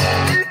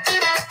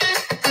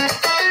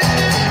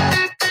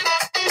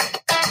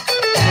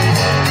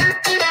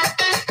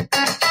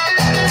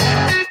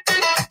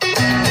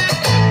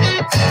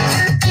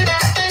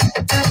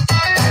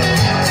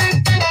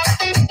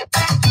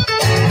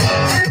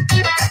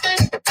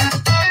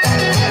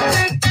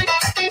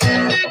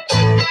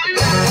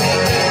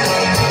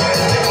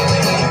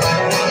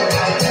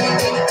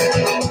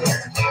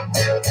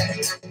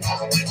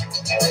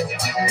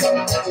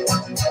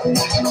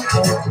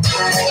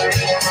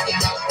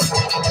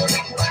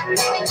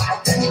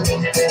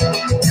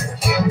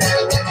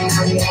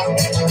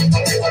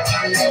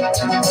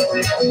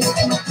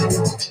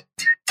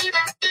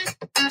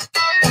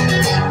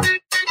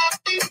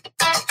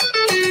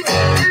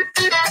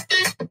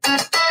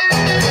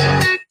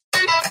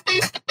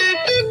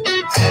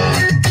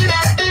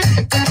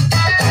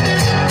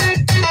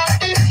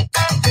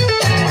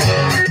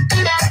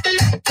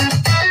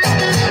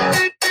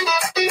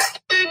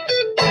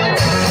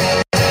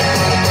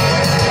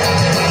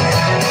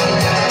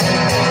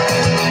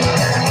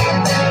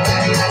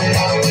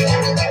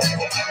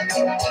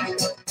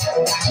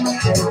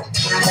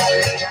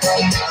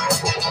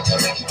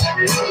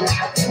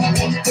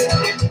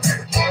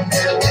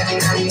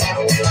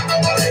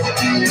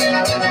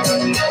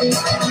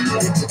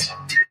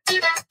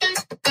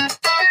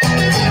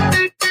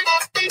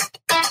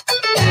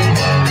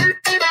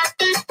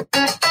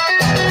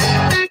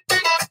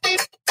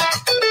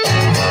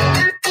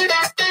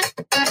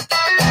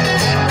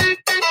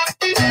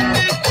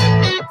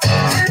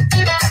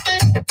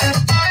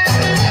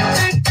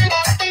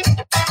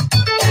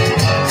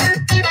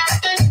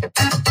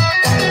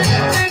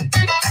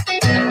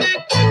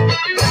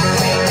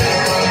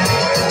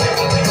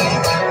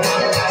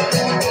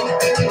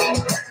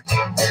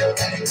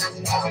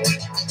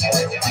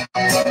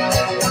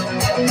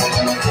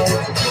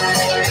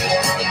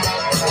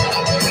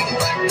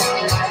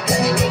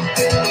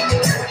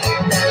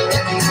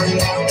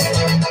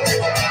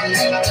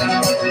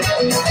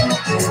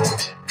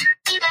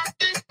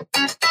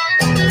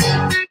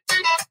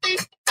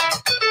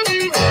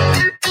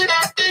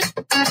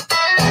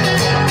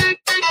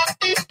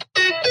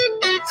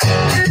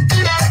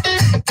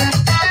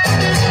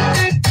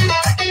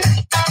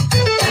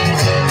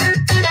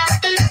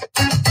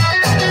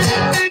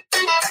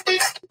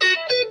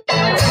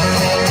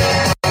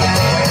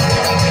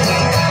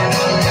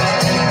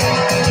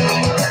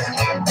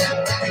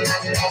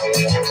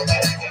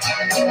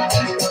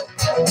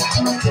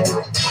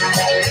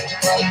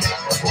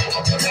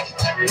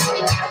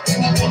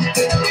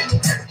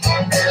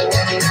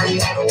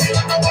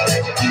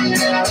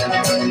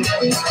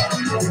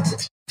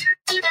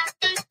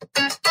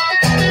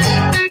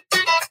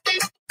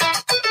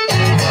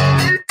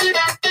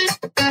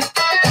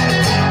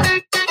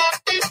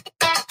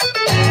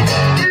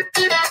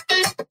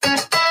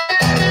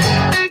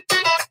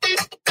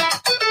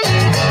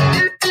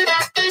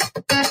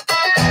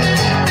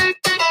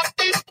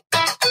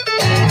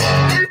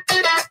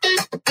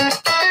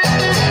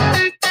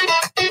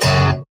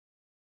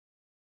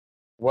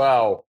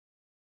 Wow.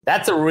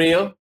 That's a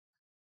reel.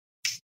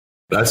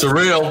 That's a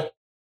reel.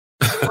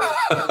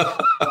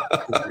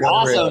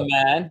 Awesome,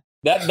 man.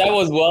 That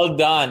was well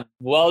done.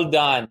 Well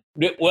done.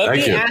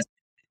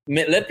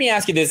 Let me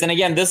ask you this. And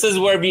again, this is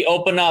where we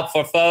open up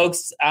for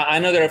folks. I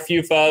know there are a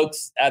few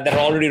folks that are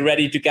already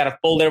ready to kind of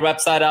pull their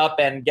website up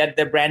and get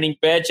their branding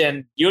pitch.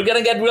 And you're going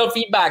to get real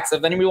feedback. So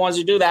if anybody wants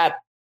to do that,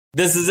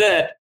 this is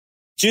it.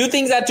 Two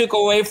things I took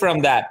away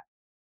from that.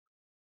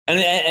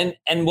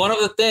 And one of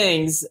the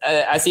things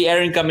I see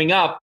Aaron coming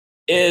up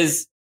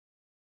is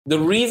the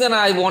reason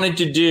I wanted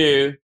to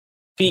do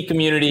Peak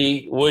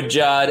Community with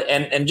Judd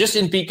and just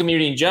in Peak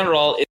Community in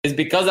general is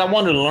because I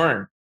want to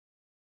learn.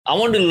 I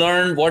want to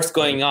learn what's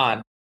going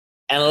on.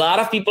 And a lot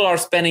of people are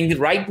spending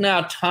right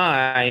now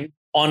time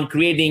on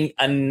creating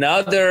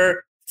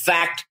another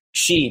fact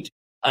sheet,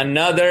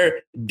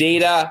 another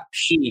data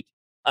sheet,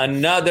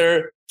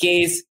 another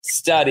case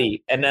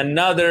study, and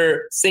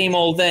another same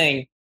old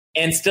thing.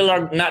 And still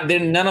are not,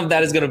 none of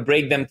that is going to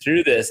break them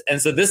through this.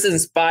 And so this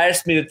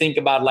inspires me to think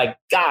about like,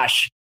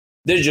 gosh,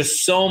 there's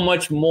just so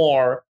much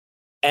more.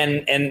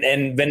 And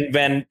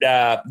when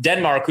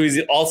Denmark, who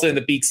is also in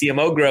the Peak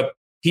CMO group,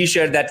 he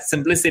shared that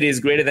simplicity is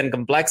greater than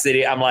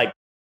complexity. I'm like,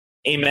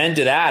 amen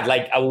to that.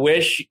 Like, I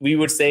wish we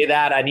would say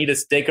that. I need a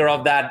sticker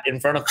of that in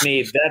front of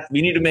me. That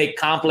we need to make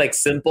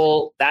complex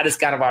simple. That is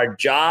kind of our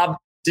job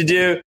to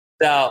do.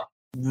 So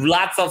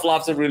lots of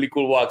really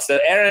cool work. So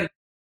Aaron,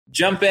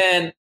 jump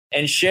in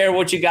and share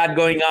what you got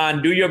going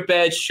on. Do your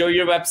pitch, show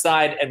your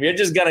website, and we're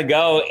just gonna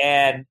go.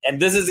 And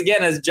this is,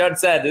 again, as Judd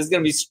said, this is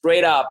gonna be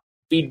straight up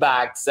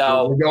feedback.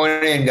 So we're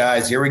going in,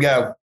 guys. Here we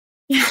go.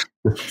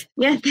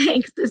 Yeah,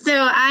 thanks. So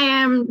I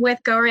am with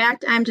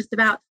GoReact. I'm just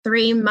about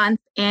 3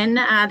 months in.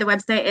 The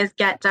website is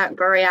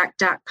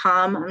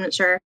get.goreact.com. I'm not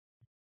sure if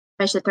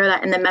I should throw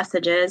that in the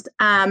messages.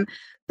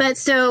 But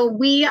so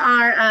we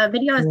are a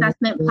video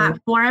assessment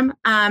platform.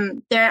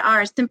 There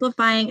are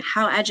simplifying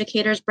how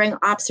educators bring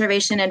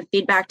observation and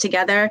feedback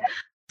together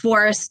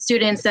for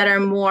students that are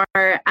more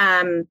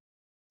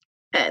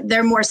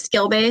they're more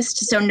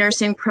skill-based, so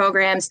nursing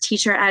programs,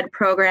 teacher ed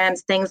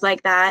programs, things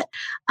like that.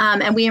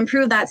 And we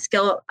improve that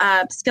skill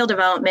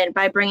development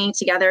by bringing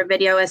together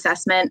video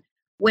assessment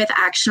with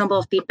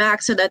actionable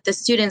feedback so that the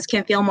students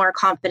can feel more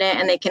confident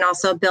and they can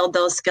also build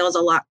those skills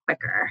a lot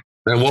quicker.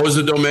 And what was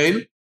the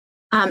domain?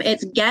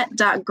 It's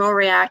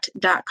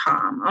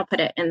get.goreact.com. I'll put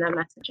it in the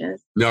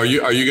messages. Now, are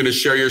you going to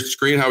share your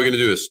screen? How are we going to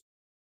do this?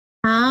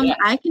 I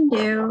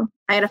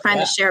got to find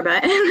the share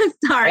button.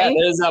 Sorry. Yeah,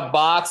 there's a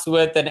box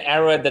with an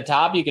arrow at the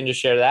top. You can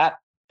just share that.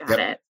 Got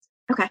it.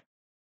 Okay.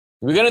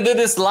 We're going to do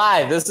this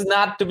live. This is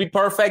not to be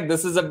perfect.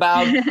 This is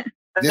about,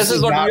 this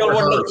is what real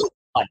world looks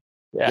like.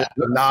 Yeah. This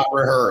is not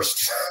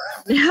rehearsed.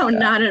 No,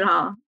 not at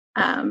all.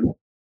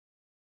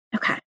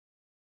 Okay. Can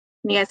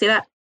you guys see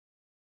that?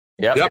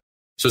 Yep.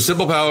 So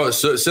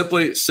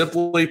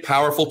simply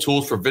powerful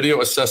tools for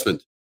video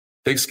assessment.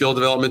 Take skill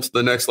development to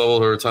the next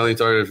level or timely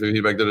targeted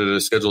feedback to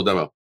a scheduled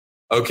demo.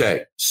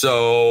 Okay, so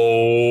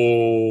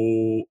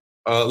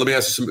I'm going to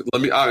ask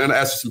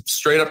you some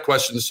straight up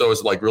questions, so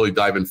it's like really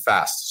dive in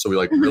fast. So we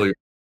like really,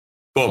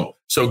 boom.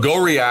 So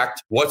GoReact.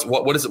 What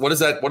is it?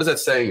 What is that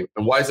saying?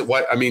 And why is it?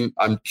 What I mean,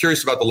 I'm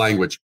curious about the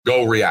language.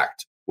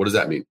 GoReact. What does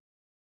that mean?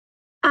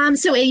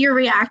 So you're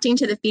reacting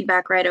to the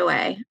feedback right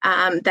away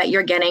that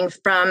you're getting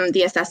from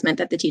the assessment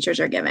that the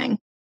teachers are giving.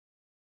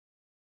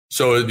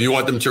 So do you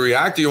want them to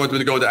react, or do you want them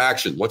to go into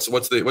action? What's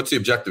the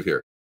objective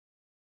here?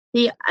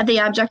 The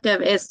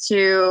objective is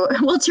to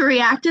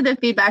react to the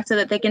feedback so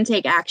that they can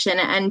take action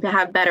and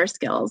have better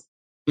skills.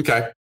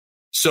 Okay.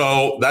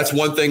 So that's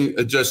one thing.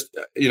 Just,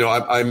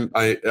 I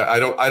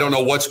don't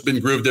know what's been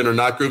grooved in or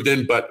not grooved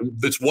in, but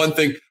it's one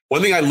thing.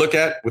 One thing I look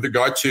at with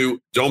regard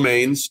to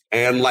domains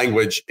and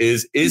language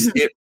is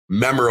it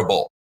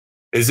memorable?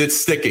 Is it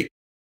sticky?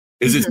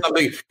 Is it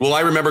something? Will I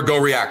remember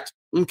GoReact?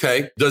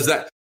 Okay. Does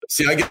that?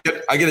 See,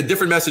 I get a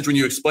different message when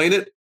you explain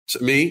it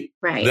to me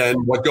than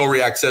what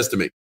GoReact says to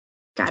me.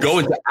 Go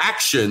into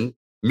action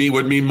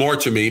would mean more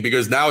to me,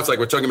 because now it's like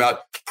we're talking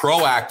about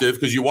proactive,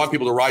 because you want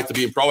people to rise to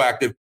being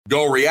proactive.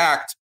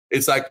 GoReact.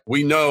 It's like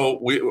we know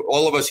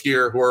all of us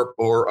here who are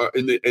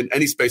in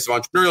any space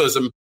of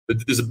entrepreneurialism,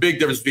 there's a big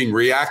difference between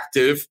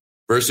reactive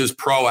versus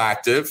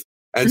proactive.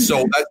 And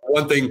so that's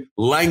one thing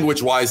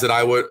language wise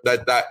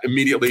that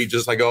immediately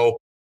just I go,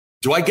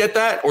 do I get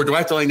that? Or do I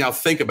have to now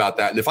think about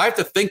that? And if I have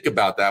to think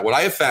about that, what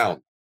I have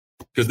found,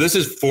 because this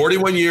is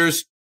 41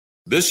 years,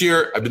 this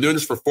year, I've been doing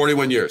this for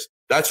 41 years.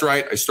 That's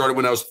right. I started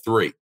when I was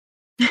 3.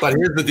 But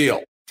here's the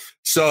deal.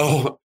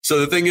 So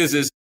the thing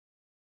is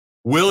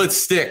will it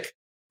stick?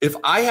 If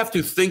I have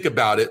to think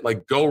about it,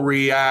 like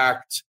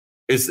GoReact,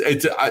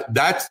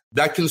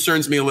 that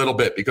concerns me a little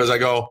bit, because I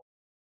go,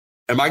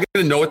 am I going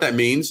to know what that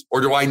means?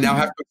 Or do I now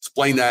have to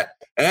explain that?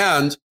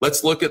 And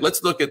let's look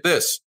at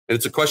this. And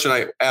it's a question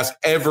I ask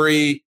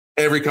every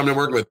company I'm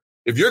working with.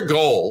 If your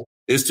goal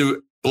is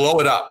to blow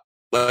it up,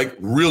 like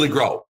really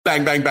grow,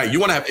 bang, bang, bang, you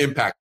want to have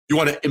impact. You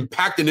want to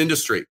impact an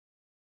industry.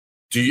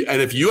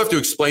 And if you have to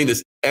explain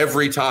this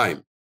every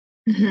time,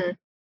 you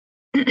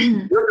have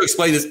to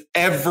explain this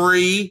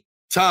every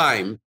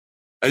time,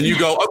 and you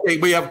go, okay,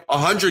 we have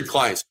 100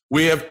 clients,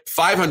 we have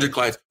 500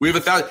 clients, we have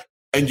 1,000,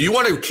 and you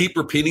want to keep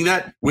repeating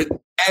that with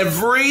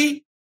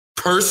every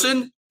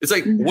person? It's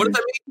like, what does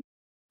that mean?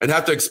 And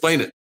have to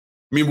explain it.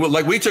 I mean,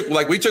 like we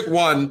took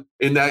one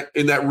in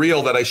that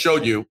reel that I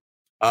showed you,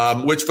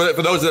 which for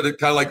those that are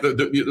kind of like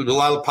a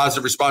lot of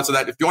positive response to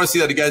that. If you want to see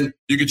that again,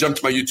 you can jump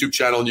to my YouTube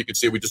channel and you can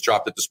see it. We just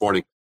dropped it this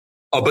morning.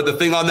 But the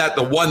thing on that,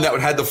 the one that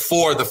had the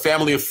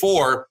family of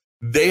 4,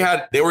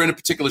 they were in a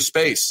particular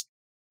space,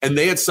 and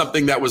they had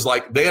something that was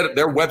like,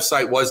 their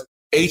website was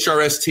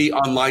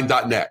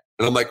hrstonline.net.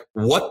 And I'm like,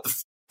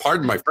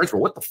 pardon my French, but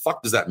what the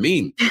fuck does that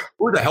mean?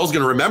 Who the hell's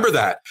going to remember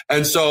that?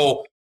 And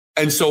so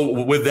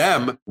with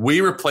them,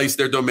 we replaced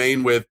their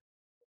domain with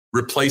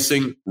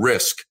replacing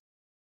risk,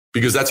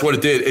 because that's what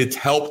it did. It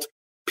helped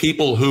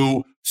people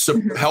who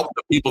help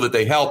the people that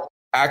they help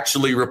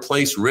actually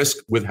replace risk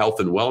with health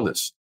and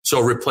wellness.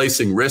 So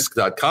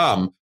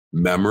replacingrisk.com,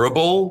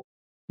 memorable,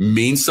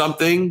 means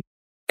something.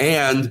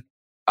 And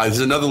there's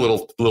another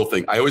little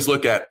thing. I always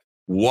look at,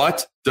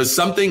 what does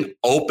something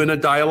open a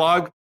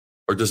dialogue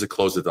or does it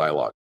close the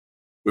dialogue?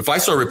 If I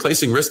saw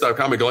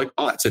replacingrisk.com, I go like,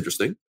 oh, that's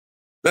interesting.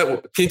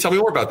 Can you tell me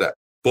more about that?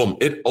 Boom.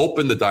 It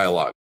opened the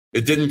dialogue.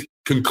 It didn't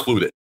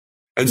conclude it.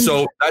 And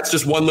so that's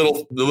just one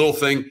little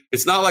thing.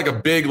 It's not like a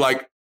big,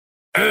 like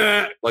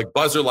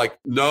buzzer, like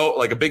no,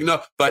 like a big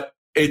no, but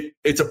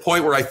it's a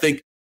point where I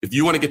think if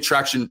you want to get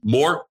traction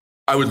more,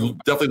 I would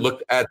definitely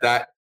look at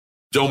that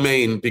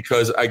domain,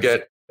 because I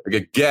get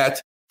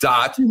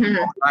get.com.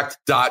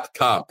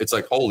 It's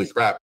like, holy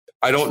crap.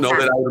 I don't know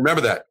that I would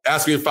remember that.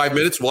 Ask me in 5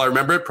 minutes. Will I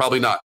remember it? Probably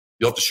not.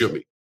 You'll have to shoot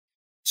me.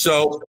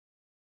 So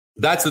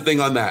that's the thing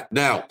on that.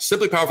 Now,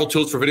 Simply Powerful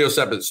tools for video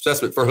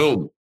assessment for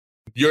whom?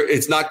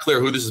 It's not clear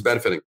who this is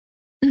benefiting.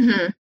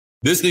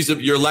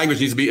 Your language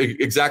needs to be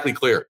exactly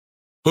clear.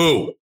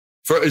 Who?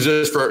 Is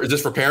this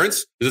for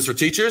parents? Is this for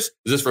teachers?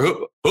 Is this for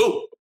who?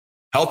 Who?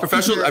 Health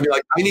professionals? I mean,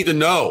 like, I need to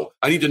know.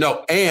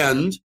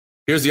 And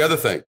here's the other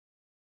thing.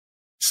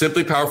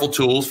 Simply Powerful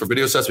tools for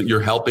video assessment.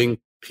 You're helping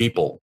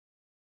people.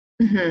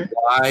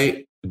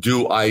 Why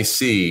do I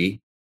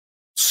see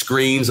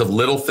screens of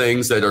little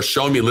things that are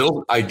showing me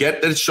I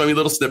get that it's showing me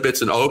little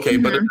snippets and okay,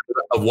 but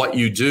of what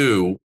you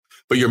do,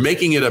 but you're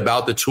making it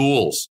about the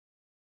tools.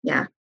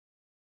 Yeah.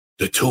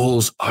 The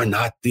tools are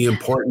not the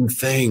important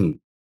thing.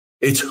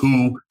 It's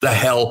who the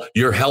hell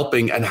you're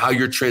helping and how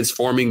you're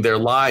transforming their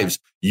lives.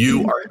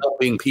 You are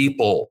helping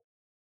people.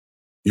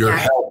 You're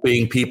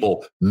helping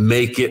people.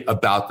 Make it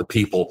about the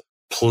people.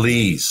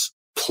 Please.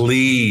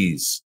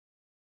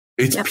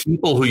 It's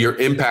people who you're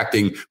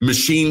impacting.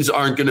 Machines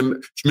aren't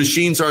doing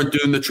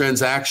the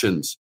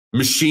transactions.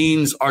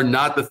 Machines are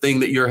not the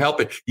thing that you're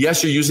helping.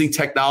 Yes, you're using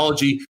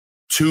technology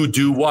to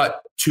do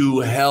what?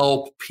 To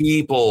help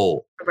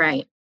people.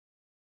 Right.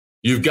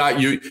 You got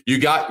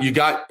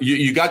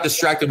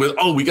distracted with,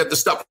 oh, we got the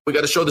stuff. We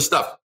got to show the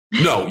stuff.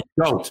 No, you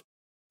don't.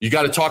 You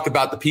got to talk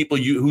about the people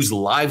whose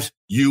lives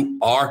you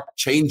are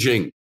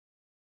changing.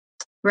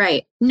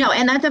 Right. No,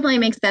 and that definitely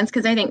makes sense,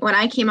 because I think when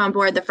I came on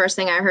board, the first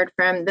thing I heard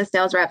from the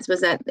sales reps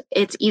was that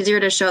it's easier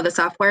to show the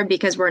software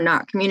because we're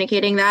not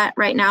communicating that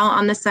right now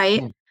on the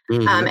site.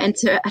 And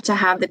to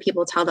have the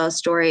people tell those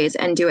stories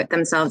and do it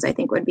themselves, I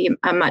think would be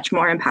a much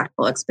more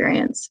impactful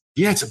experience.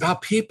 Yeah, it's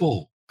about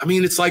people. I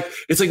mean, it's like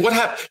what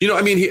happened.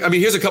 I mean,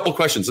 here's a couple of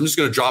questions. I'm just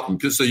going to drop them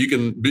so you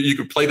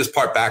can play this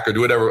part back or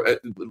do whatever a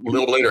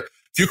little later. A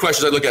few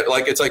questions I look at,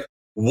 like, it's like,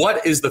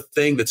 what is the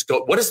thing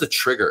what is the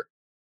trigger?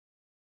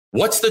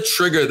 What's the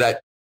trigger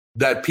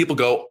that people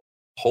go,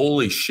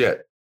 holy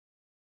shit,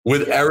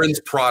 with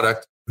Erin's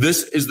product,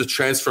 this is the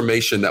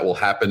transformation that will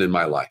happen in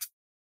my life.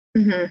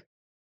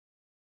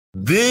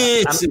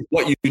 This is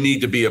what you need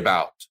to be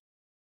about.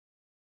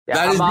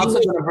 Yeah, I'm also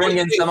going to bring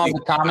in some of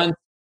the comments.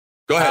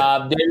 Go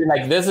ahead. David,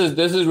 like, this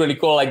is really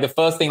cool. Like, the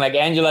first thing, like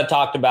Angela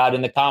talked about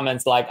in the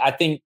comments, like, I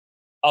think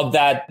of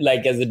that,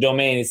 like, as a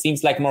domain, it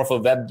seems like more of a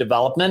web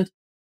development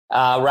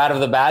right off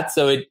the bat.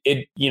 So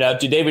it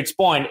to David's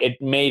point,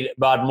 it made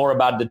more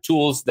about the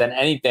tools than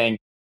anything.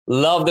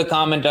 Love the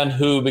comment on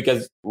who,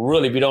 because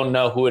really we don't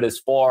know who it is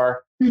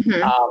for.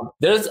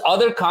 There's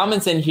other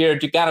comments in here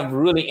to kind of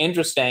really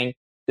interesting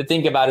to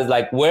think about, is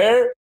like,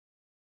 where,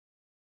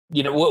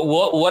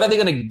 what are they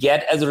going to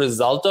get as a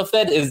result of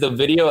it? Is the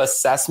video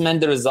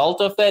assessment the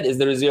result of it? Is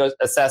the video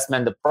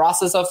assessment the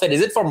process of it?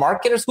 Is it for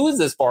marketers? Who is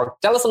this for?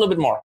 Tell us a little bit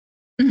more.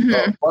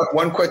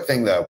 One quick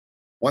thing, though.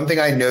 One thing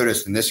I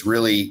noticed, and this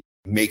really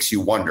makes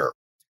you wonder,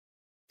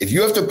 if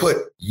you have to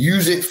put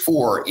 "use it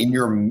for" in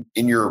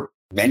your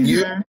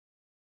menu,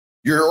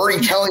 you're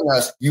already telling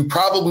us you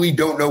probably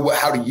don't know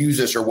how to use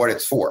this or what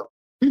it's for,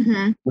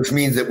 which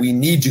means that we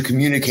need to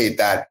communicate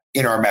that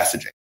in our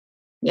messaging.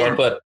 Yeah.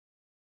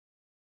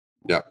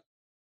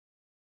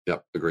 Yeah.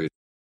 Agreed.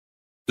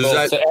 Does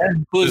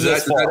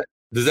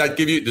that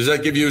give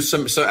you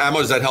some ammo?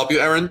 Does that help you,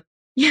 Erin?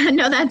 Yeah,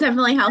 no, that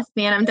definitely helps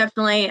me. And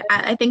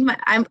I think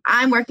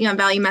I'm working on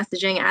value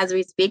messaging as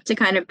we speak to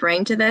kind of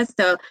bring to this.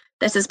 So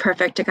this is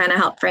perfect to kind of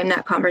help frame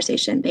that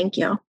conversation. Thank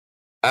you.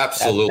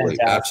 Absolutely.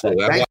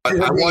 I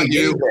want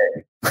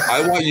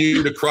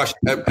you to crush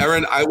it.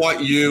 Erin, I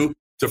want you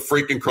to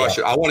freaking crush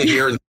it. I want to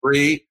hear in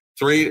three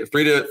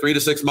to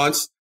 6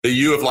 months that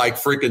you have like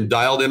freaking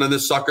dialed in on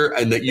this sucker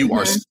and that you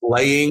are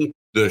slaying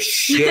the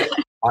shit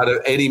out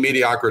of any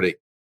mediocrity.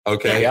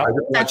 Okay. Yeah,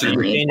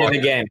 definitely.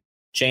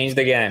 Change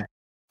the game.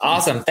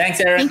 Awesome.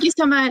 Thanks, Erin. Thank you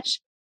so much.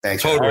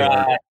 Thanks. Totally.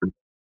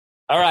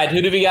 All right.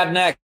 Who do we got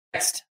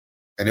next?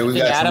 I knew we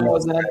got Adam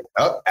was next.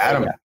 Oh,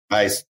 Adam.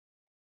 Nice.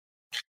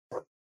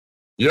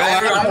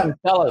 Adam,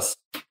 tell us.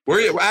 Where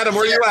are you, Adam?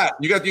 Where are you at?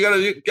 You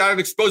got an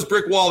exposed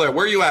brick wall there.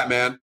 Where are you at,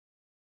 man?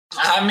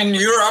 I'm in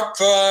Europe,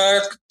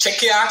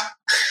 Czechia.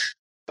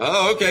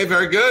 Oh, okay,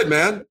 very good,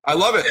 man. I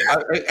love it.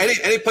 Yeah.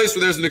 Any place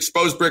where there's an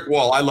exposed brick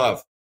wall, I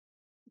love.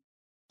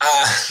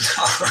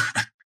 No.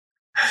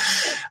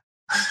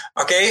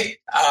 Okay,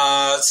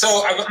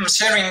 so I'm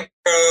sharing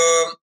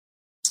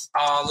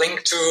a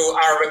link to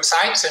our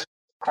website,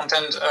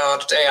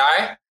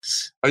 content.ai.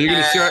 Are you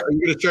going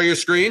to share your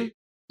screen?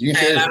 You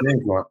can share your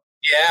screen.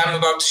 Yeah, I'm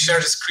about to share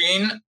the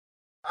screen.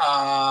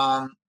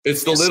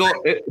 It's the little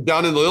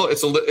down in the little.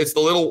 It's the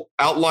little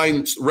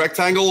outline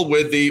rectangle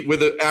with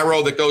the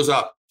arrow that goes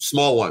up.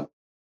 Small one.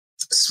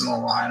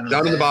 Small one.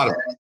 Down in the bottom.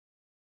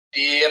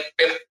 Yep.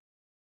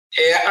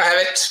 Yeah, I have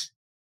it.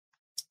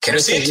 Can you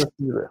see it?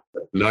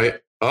 No.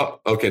 Oh,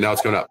 okay. Now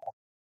it's going up.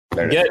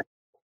 Good.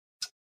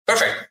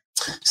 Perfect.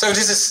 So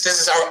this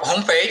is our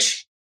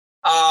homepage.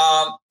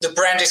 The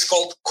brand is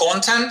called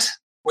Content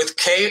with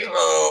K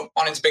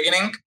on its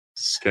beginning.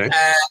 Okay.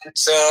 And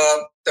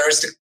there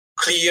is the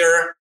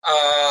clear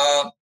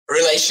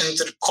relation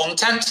to the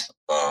content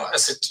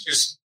as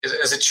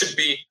it should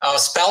be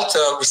spelled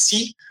with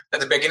C at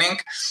the beginning.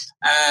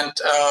 And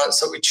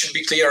so it should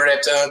be clear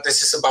that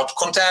this is about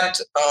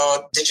content,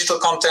 digital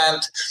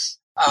content.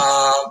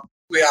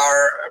 We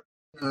are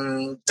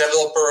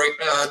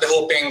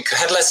developing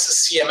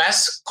headless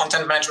CMS,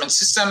 content management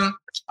system,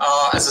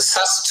 as a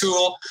SaaS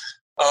tool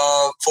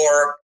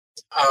for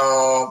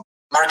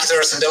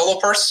marketers and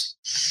developers.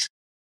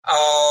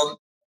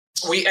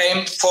 We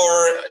aim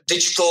for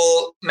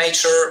digital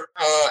mature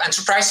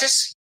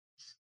enterprises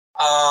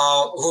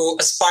who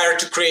aspire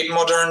to create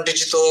modern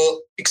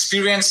digital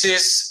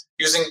experiences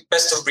using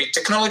best-of-breed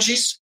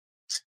technologies.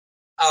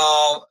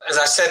 As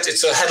I said,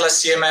 it's a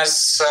headless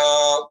CMS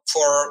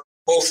for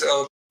both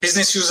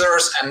business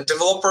users and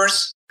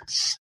developers.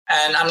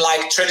 And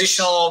unlike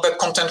traditional web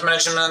content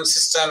management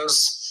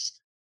systems,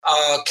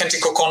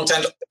 Kentico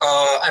Content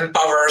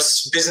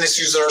empowers business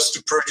users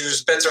to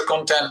produce better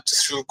content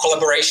through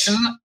collaboration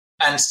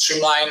and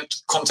streamlined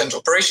content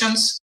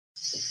operations,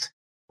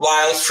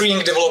 while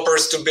freeing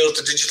developers to build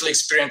digital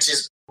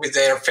experiences with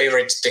their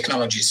favorite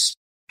technologies.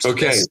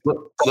 Okay,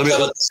 let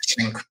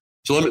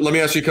me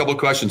ask you a couple of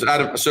questions,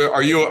 Adam. So,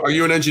 are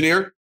you an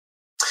engineer?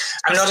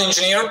 I'm not an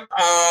engineer.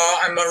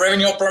 I'm a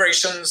revenue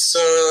operations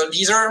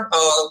leader,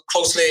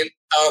 closely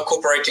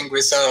cooperating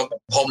with the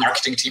whole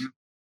marketing team.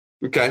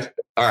 Okay,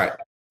 all right.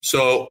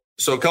 So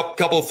a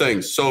couple of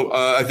things. So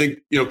I think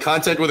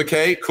content with a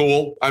K,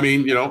 cool. I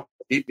mean,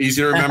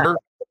 easy to remember.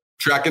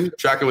 tracking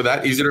with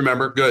that, easy to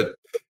remember. Good.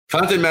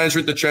 Content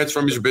management that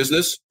transforms your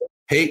business.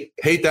 Hate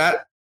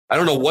that. I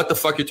don't know what the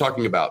fuck you're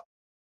talking about.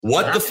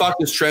 What the fuck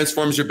does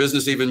transforms your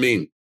business even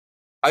mean?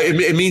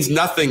 It means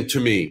nothing to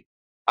me.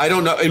 I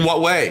don't know in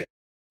what way.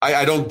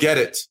 I don't get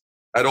it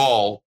at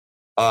all.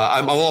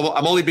 I'm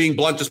only being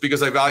blunt just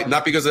because I value,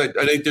 not because I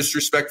any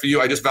disrespect for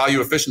you. I just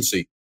value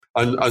efficiency.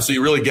 So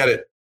you really get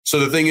it. So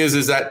the thing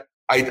is that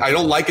I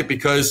don't like it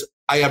because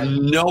I have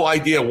no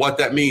idea what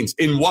that means.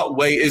 In what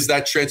way is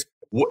that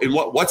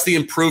what's the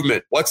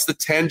improvement? What's the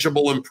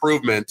tangible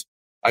improvement?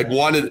 I'd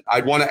want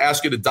to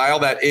ask you to dial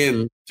that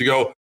in to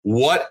go,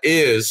 what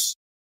is,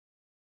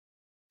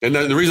 and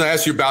then the reason I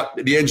asked you about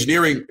the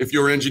engineering, if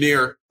you're an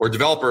engineer or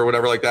developer or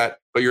whatever like that,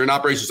 but you're in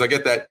operations, I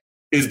get that,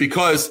 is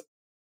because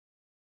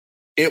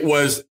it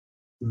was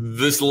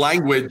this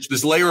language,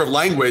 this layer of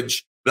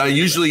language that I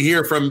usually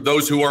hear from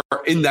those who are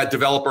in that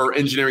developer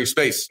engineering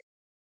space.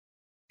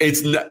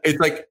 It's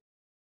like,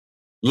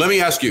 let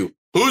me ask you,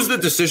 who's the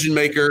decision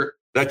maker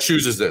that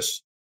chooses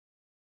this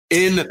for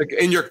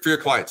your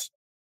clients?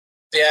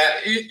 Yeah,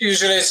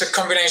 usually it's a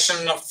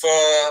combination of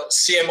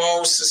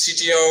CMOs,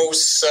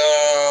 CTOs,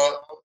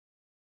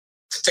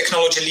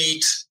 technology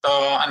lead,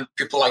 and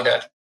people like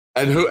that.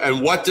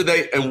 And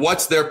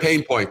what's their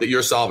pain point that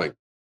you're solving?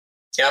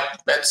 Yeah,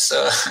 that's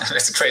a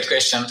great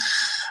question.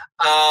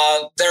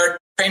 Their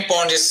pain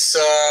point is,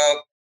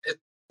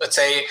 let's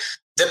say,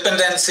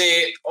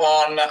 dependency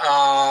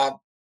on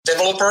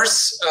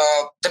developers,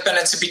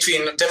 dependency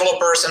between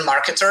developers and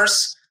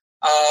marketers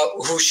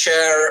who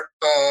share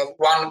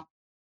one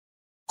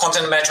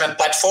content management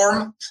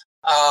platform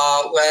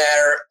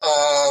where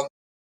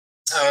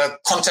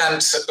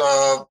content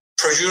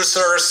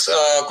producers,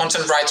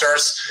 content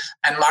writers,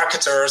 and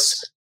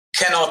marketers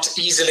cannot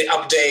easily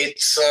update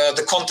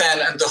the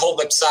content and the whole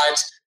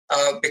website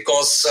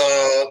because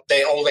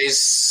they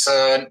always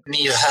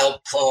need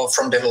help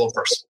from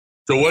developers.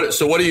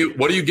 So what are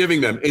you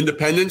giving them?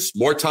 Independence,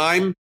 more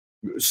time,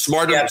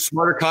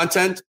 smarter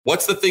content?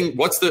 What's the thing?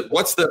 What's the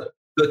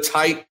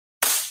tight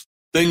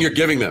thing you're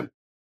giving them?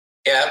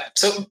 Yeah.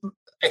 So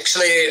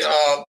actually,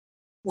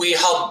 we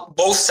help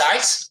both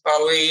sides.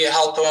 We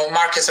help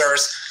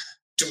marketers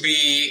to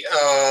be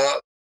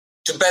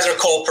to better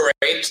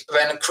cooperate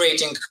when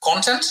creating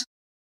content,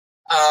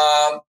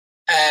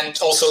 and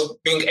also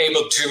being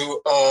able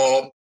to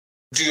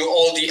do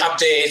all the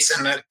updates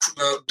and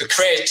the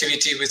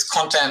creativity with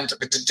content,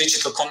 with the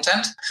digital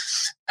content.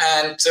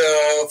 And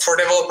for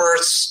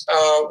developers,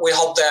 we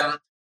help them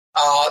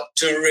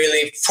to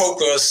really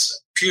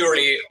focus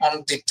purely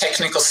on the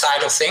technical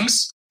side of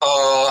things,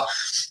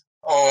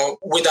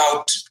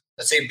 without,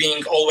 let's say,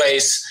 being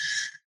always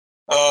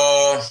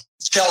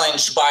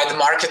challenged by the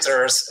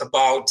marketers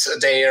about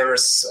their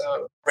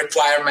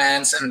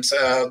requirements and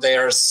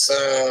their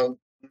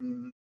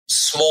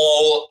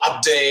small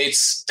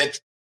updates that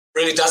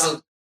really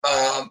doesn't.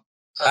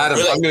 Adam,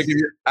 really... I'm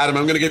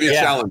going to give you a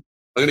challenge.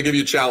 I'm going to give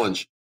you a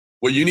challenge.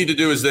 What you need to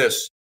do is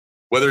this: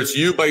 whether it's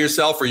you by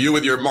yourself or you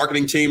with your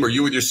marketing team or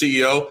you with your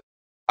CEO,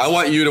 I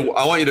want you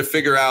to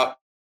figure out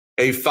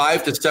a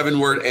 5 to 7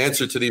 word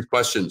answer to these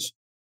questions.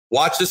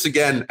 Watch this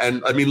again,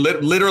 and I mean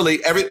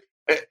literally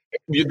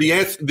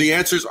the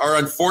answers are,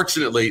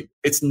 unfortunately,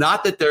 it's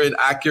not that they're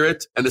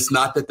inaccurate and it's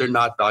not that they're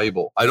not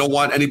valuable. I don't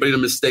want anybody to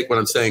mistake what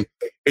I'm saying.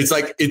 It's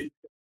like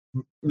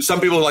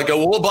some people are like, oh,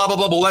 well, blah, blah,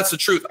 blah. Well, that's the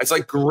truth. It's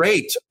like,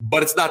 great,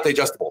 but it's not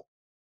digestible,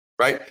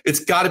 right? It's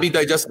got to be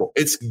digestible.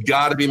 It's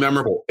got to be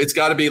memorable. It's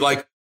got to be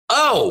like,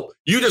 oh,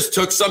 you just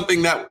took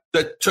something that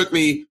took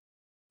me,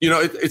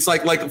 it's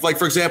like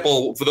for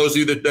example, for those of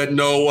you that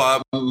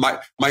know one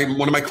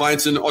of my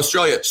clients in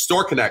Australia,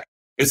 Store Connect.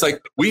 It's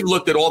like we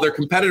looked at all their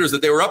competitors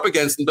that they were up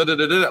against and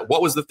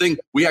what was the thing?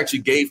 We actually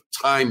gave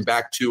time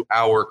back to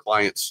our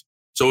clients.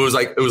 So it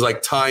was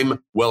like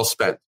time well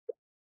spent,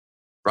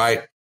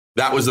 right?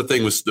 That was the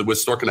thing with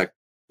Store Connect.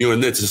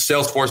 And it's a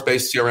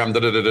Salesforce-based CRM,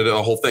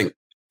 the whole thing.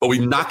 But we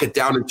knock it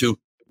down into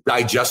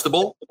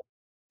digestible,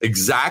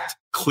 exact,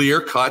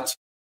 clear cut,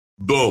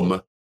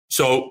 boom.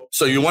 So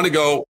you want to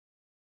go,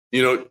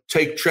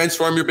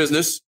 transform your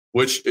business,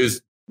 which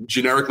is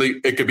generically,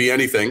 it could be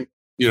anything,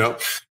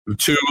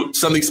 to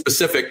something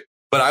specific.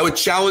 But I would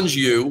challenge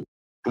you,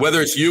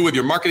 whether it's you with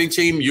your marketing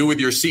team, you with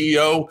your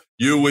CEO,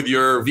 you with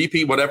your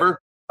VP,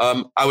 whatever.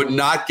 I would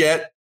not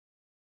get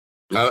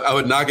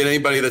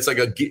anybody that's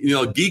like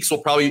geeks will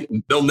probably,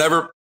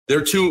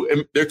 they're too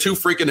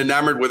freaking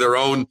enamored with their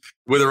own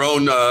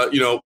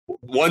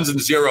ones and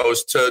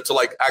zeros to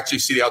like actually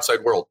see the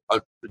outside world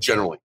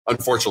generally,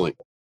 unfortunately.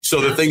 So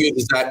the thing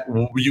is that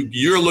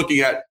you're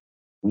looking at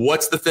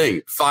what's the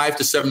thing, 5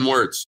 to 7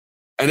 words.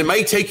 And it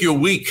might take you a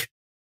week.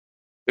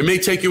 You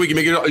make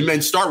it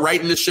and start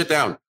writing this shit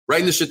down.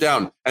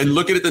 And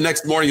look at it the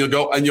next morning. You'll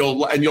go and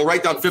you'll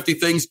write down 50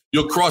 things.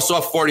 You'll cross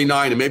off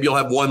 49 and maybe you'll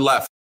have one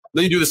left.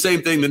 Then you do the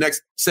same thing,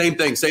 same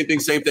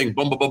thing,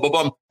 boom, boom, boom, boom,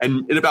 boom.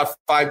 And in about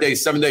 5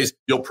 days, 7 days,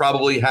 you'll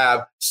probably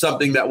have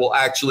something that will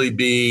actually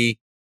be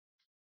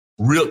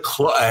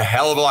a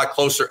hell of a lot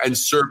closer and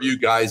serve you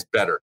guys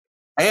better.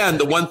 And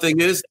the one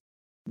thing is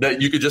that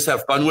you could just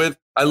have fun with.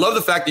 I love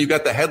the fact that you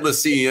got the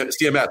headless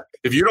CMS.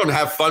 If you don't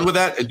have fun with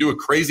that and do a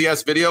crazy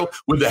ass video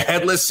with the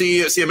headless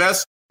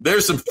CMS,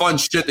 there's some fun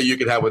shit that you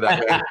could have with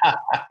that, man.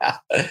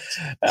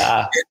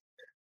 I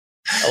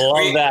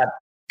love that.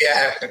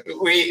 Yeah,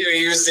 we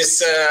use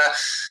this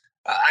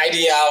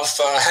idea of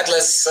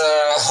headless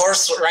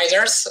horse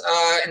riders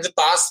in the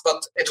past,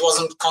 but it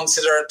wasn't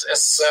considered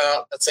as,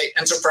 let's say,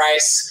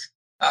 enterprise,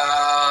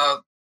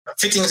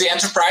 fitting the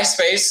enterprise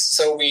space.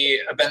 So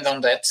we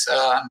abandoned that.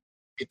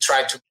 We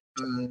tried to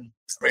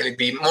really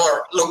be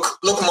more,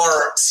 look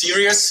more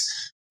serious.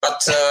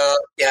 But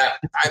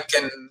I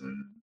can...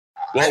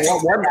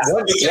 Well,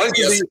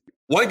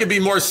 one can be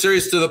more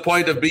serious to the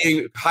point of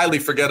being highly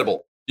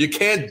forgettable. You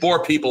can't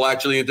bore people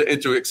actually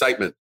into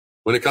excitement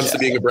when it comes to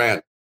being a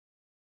brand.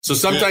 So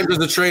sometimes there's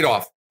a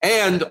trade-off.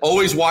 And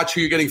always watch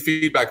who you're getting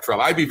feedback from.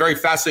 I'd be very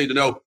fascinated to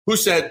know who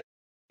said,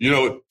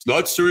 it's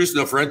not serious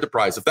enough for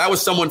enterprise. If that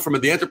was someone from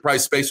the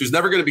enterprise space who's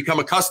never going to become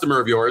a customer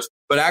of yours,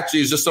 but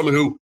actually is just someone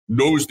who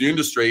knows the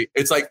industry,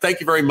 it's like, thank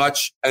you very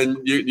much. And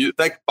you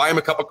buy him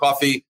a cup of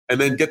coffee and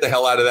then get the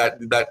hell out of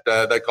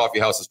that coffee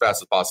house as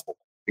fast as possible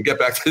and get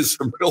back to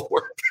some real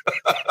work.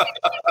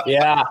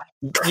 Yeah.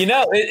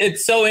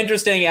 It's so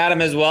interesting,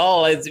 Adam, as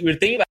well. As we're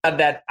thinking about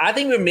that, I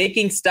think we're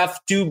making stuff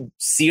too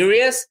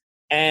serious.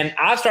 And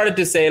I've started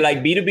to say like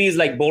B2B is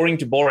like boring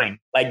to boring.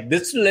 Like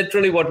this is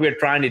literally what we're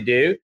trying to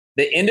do.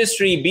 The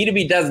industry,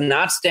 B2B does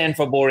not stand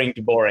for boring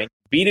to boring.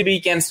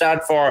 B2B can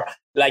start for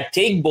like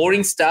take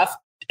boring stuff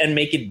and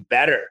make it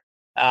better.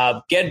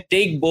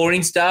 Take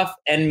boring stuff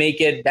and make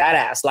it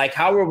badass. Like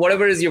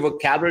whatever is your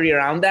vocabulary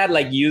around that,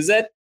 like use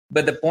it.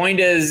 But the point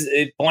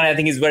I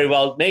think is very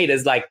well made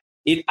is like,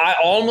 I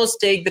almost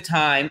take the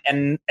time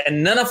and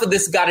none of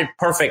this got it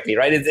perfectly,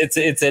 right?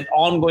 It's an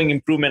ongoing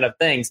improvement of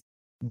things.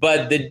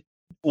 But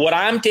what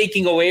I'm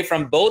taking away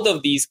from both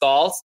of these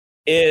calls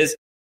is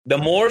the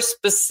more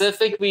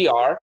specific we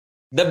are,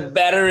 the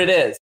better it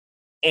is.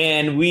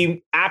 And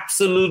we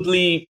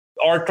absolutely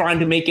are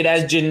trying to make it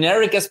as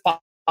generic as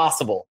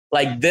possible.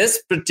 Like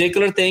this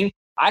particular thing,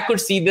 I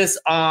could see this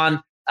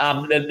on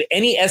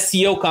any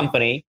SEO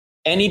company,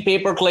 any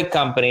pay-per-click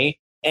company,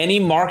 any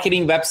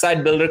marketing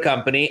website builder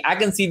company. I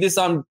can see this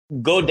on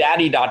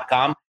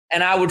GoDaddy.com,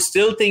 and I would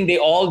still think they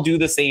all do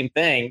the same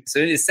thing. So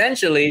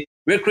essentially,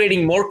 we're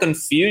creating more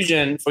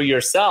confusion for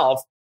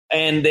yourself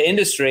and the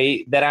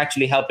industry than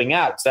actually helping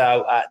out.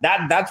 So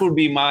that would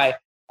be my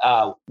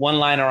one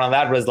liner on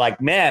that was like,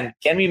 man,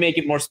 can we make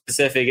it more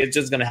specific? It's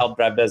just going to help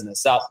drive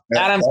business. So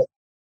Adam,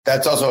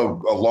 That's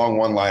also a long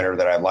one-liner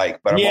that I like,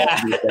 but I'm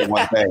also going to say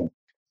one thing.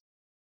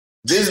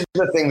 This is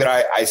the thing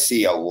that I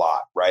see a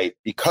lot, right?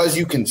 Because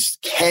you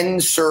can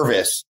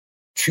service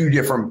two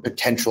different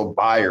potential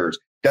buyers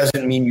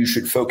doesn't mean you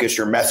should focus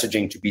your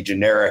messaging to be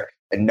generic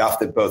enough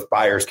that both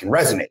buyers can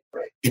resonate.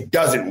 It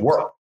doesn't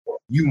work.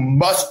 You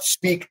must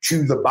speak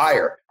to the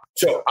buyer.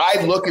 So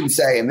I look and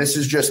say, and this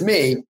is just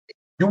me,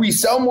 do we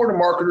sell more to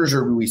marketers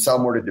or do we sell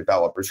more to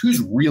developers?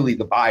 Who's really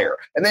the buyer?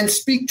 And then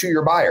speak to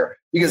your buyer.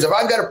 Because if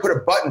I've got to put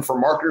a button for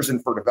marketers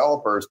and for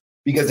developers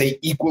because they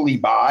equally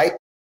buy,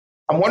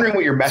 I'm wondering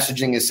what your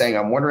messaging is saying.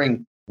 I'm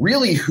wondering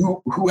really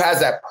who has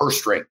that purse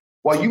string.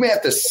 While you may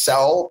have to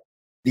sell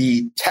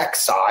the tech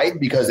side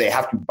because they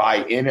have to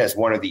buy in as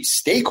one of these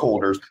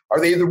stakeholders,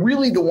 are they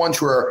really the ones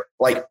who are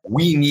like,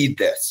 we need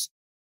this?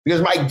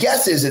 Because my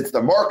guess is it's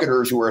the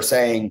marketers who are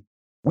saying,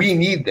 we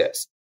need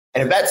this.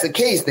 And if that's the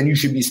case, then you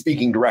should be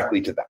speaking directly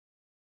to them.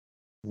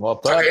 Well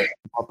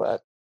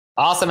put.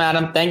 Awesome,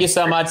 Adam. Thank you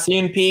so much. See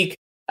you in peak.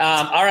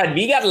 All right,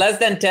 we got less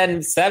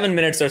than 7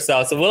 minutes or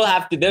so. So we'll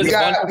have to, we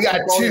got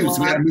two, so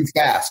we got to move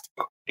fast.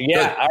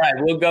 Yeah. Good. All right.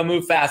 We'll go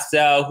move fast.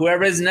 So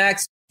whoever is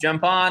next,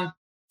 jump on.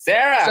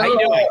 Sarah, how you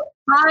doing?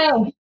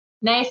 Hi.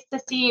 Nice to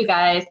see you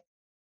guys.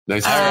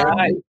 Nice. All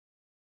right.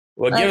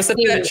 Well, give us a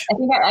pitch. I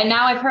think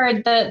now I've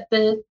heard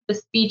the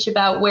speech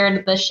about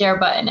where the share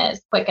button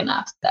is quick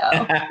enough.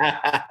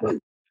 So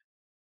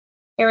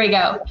here we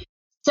go.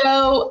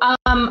 So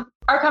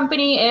our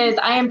company is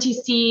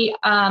IMTC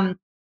or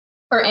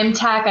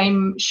MTech.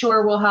 I'm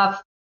sure we'll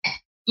have,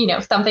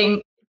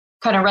 something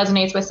kind of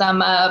resonates with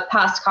some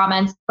past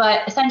comments,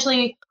 but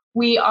essentially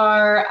we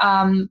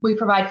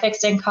provide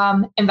fixed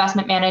income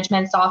investment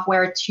management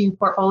software to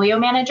portfolio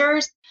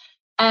managers.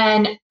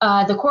 And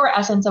the core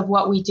essence of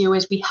what we do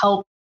is we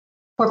help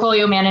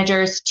portfolio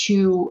managers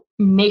to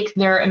make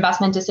their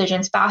investment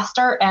decisions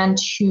faster and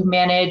to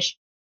manage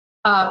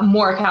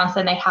more accounts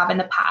than they have in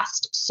the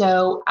past.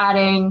 So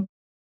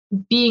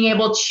being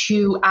able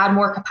to add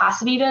more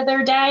capacity to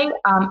their day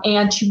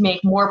and to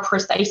make more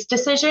precise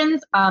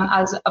decisions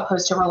as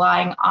opposed to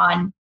relying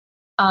on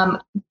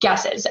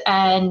guesses.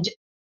 And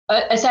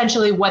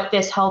essentially what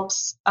this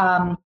helps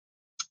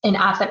an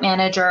asset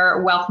manager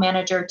or wealth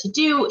manager to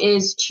do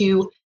is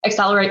to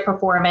accelerate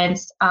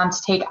performance,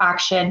 to take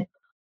action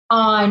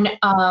on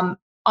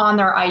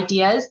their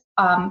ideas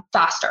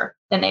faster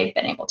than they've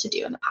been able to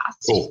do in the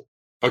past. Cool.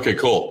 Okay,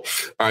 cool.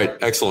 All right,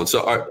 excellent.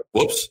 So,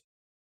 whoops,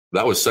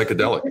 that was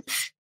psychedelic.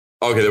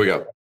 Okay, there we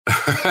go. All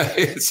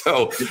right.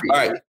 So, all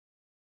right.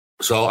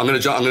 So I'm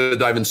going to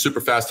dive in super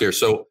fast here.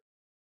 So,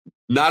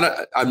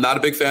 I'm not a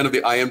big fan of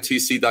the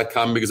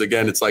imtc.com because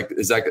again, it's like,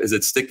 is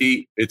it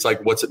sticky? It's like,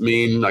 what's it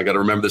mean? I got to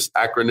remember this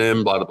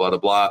acronym, blah, blah, blah,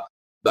 blah.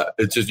 But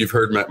it's just, you've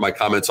heard my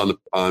comments on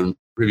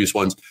previous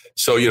ones.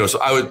 So, so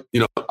I would,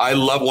 I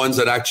love ones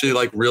that actually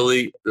like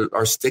really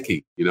are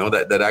sticky,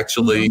 that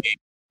actually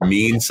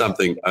mean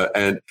something.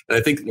 And I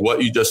think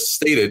what you just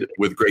stated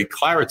with great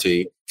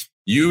clarity,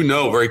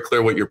 very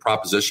clear what your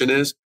proposition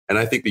is. And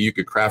I think that you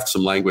could craft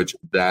some language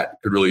that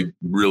could really,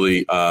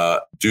 really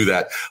do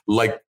that.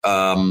 Like,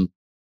 I've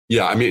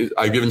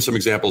given some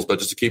examples, but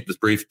just to keep this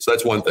brief. So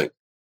that's one thing.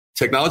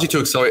 Technology to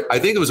accelerate. I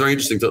think it was very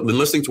interesting in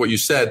listening to what you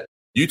said.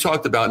 You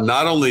talked about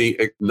not only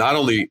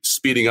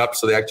speeding up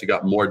so they actually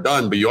got more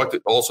done, but you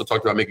also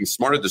talked about making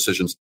smarter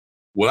decisions.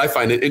 What I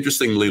find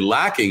interestingly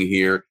lacking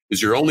here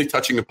is you're only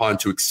touching upon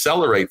to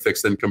accelerate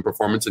fixed income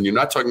performance, and you're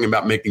not talking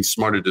about making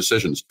smarter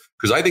decisions.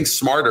 Because I think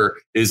smarter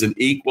is at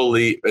least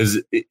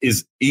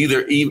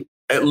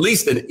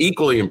an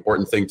equally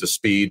important thing to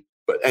speed,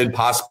 and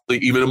possibly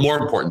even more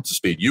important to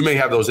speed. You may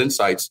have those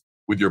insights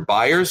with your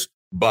buyers,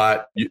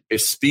 but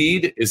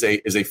speed is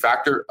a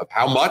factor of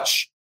how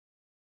much,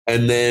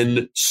 and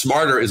then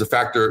smarter is a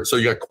factor. So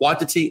you got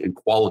quantity and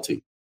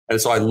quality. And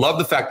so I love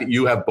the fact that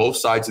you have both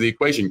sides of the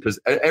equation, because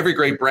every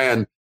great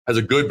brand has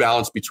a good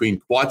balance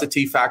between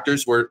quantity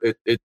factors where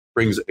it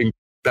brings in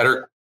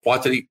better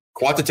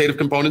quantitative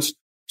components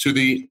to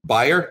the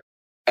buyer,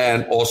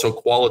 and also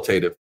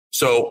qualitative.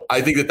 So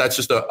I think that that's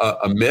just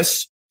a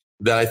miss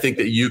that I think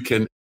that you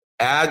can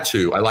add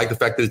to. I like the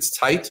fact that it's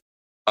tight.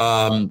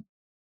 I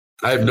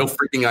have no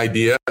freaking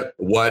idea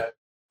what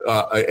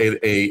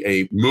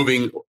a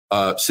moving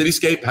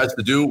cityscape has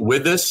to do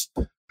with this,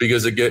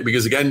 because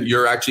again,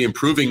 you're actually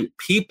improving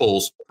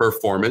people's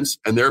performance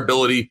and their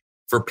ability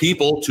for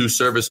people to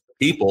service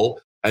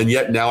people. And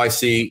yet now I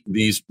see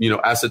these,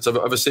 assets of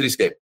a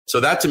cityscape. So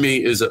that to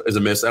me is a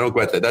miss. I don't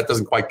get that. That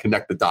doesn't quite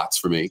connect the dots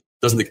for me.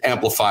 Doesn't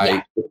amplify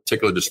a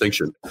particular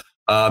distinction.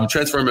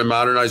 Transform and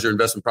modernize your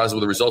investment process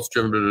with a results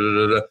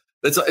driven.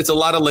 It's a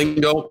lot of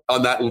lingo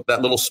on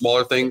that little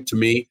smaller thing to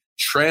me.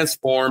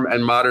 Transform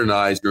and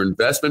modernize your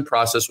investment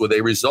process with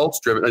a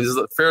results driven. And this is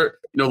a fair,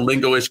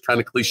 lingo-ish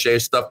kind of cliche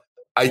stuff.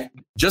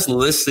 Just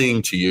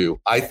listening to you,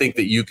 I think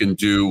that you can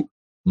do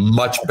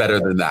much better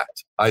than that.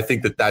 I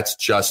think that that's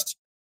just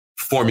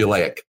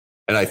formulaic.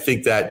 And I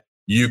think that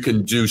you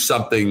can do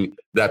something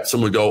that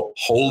someone would go,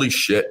 holy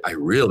shit, I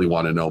really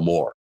want to know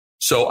more.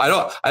 So I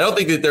don't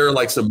think that there are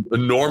like some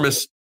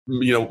enormous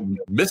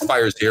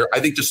misfires here. I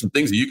think just some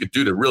things that you could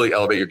do to really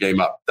elevate your game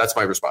up. That's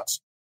my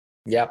response.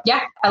 Yep.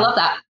 Yeah, I love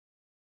that.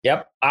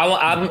 Yep.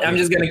 I'm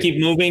just going to keep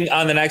moving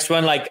on the next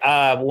one. Like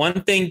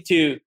one thing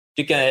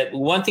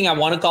I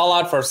want to call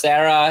out for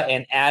Sarah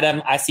and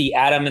Adam. I see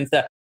Adam and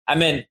stuff. I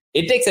mean,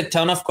 it takes a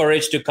ton of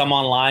courage to come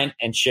online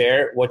and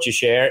share what you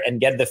share and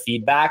get the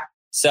feedback.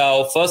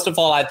 So first of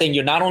all, I think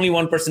you're not only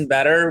 1%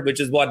 better, which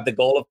is what the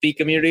goal of Peak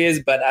Community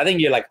is, but I think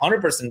you're like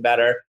 100%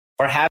 better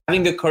for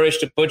having the courage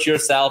to put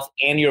yourself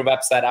and your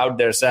website out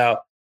there. So,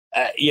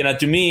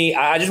 to me,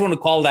 I just want to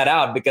call that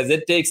out because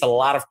it takes a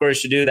lot of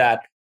courage to do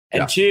that.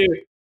 And two,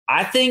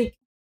 I think,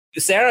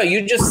 Sarah,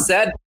 you just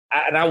said,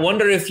 and I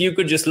wonder if you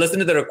could just listen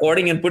to the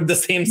recording and put the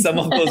same some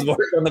of those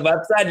words on the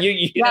website. Send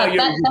me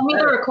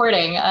the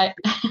recording. It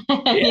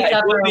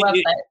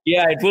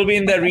will be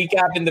in the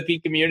recap in the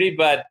Peak Community.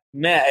 But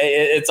man,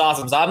 it's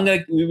awesome. So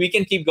we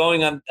can keep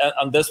going on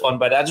this one,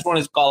 but I just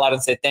wanted to call out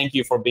and say thank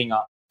you for being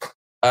on.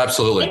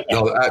 Absolutely,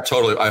 no,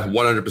 totally. I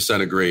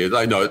 100% agree.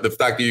 I know the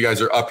fact that you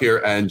guys are up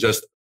here and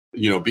just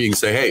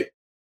say, hey,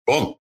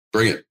 boom,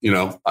 bring it.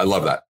 I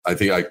love that. I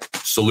think I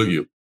salute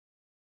you.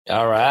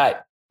 All right,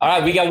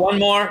 we got one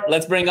more.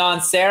 Let's bring on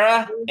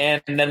Sarah,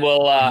 and then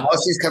we'll.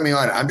 While she's coming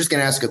on, I'm just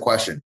going to ask a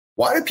question.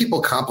 Why do people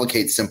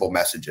complicate simple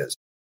messages?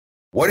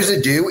 What does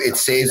it do? It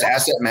saves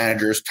asset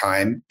managers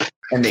time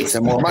and makes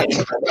them more money.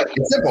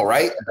 It's simple,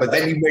 right? But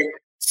then you make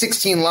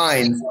 16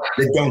 lines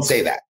that don't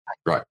say that.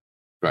 Right.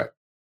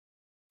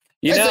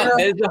 There's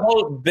a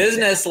whole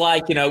business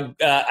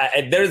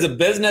there's a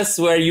business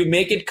where you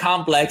make it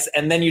complex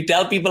and then you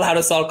tell people how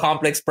to solve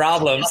complex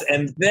problems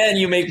and then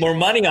you make more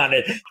money on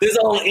it. There's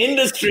a whole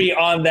industry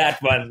on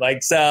that one. We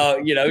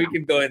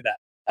can go in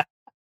that.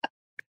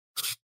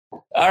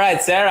 All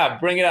right, Sarah,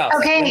 bring it up.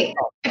 Okay.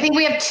 I think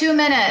we have 2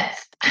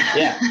 minutes.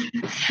 Yeah.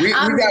 we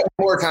got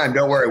more time.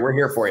 Don't worry. We're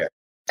here for you.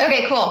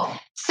 Okay, cool.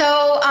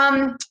 So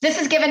this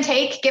is Give and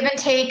Take. Give and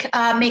Take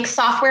makes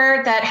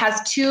software that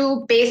has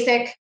two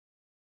basic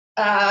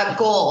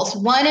goals.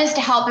 One is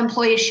to help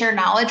employees share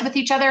knowledge with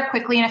each other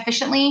quickly and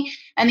efficiently.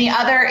 And the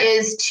other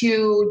is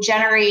to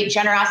generate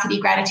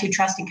generosity, gratitude,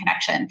 trust, and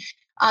connection.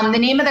 The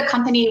name of the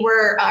company,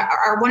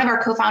 one of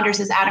our co-founders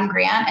is Adam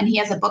Grant, and he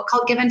has a book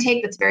called Give and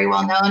Take that's very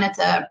well known. It's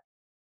a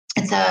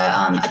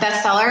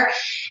bestseller.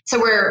 So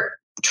we're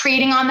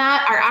trading on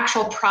that. Our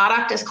actual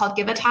product is called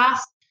Give a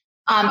Task.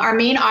 Our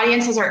main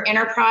audiences are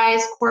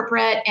enterprise,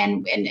 corporate,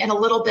 and a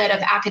little bit of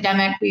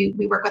academic.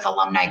 We work with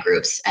alumni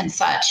groups and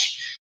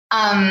such.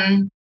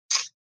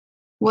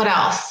 What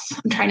else?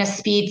 I'm trying to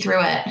speed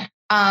through it.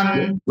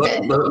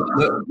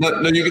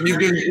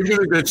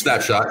 You're a good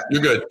snapshot.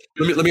 You're good.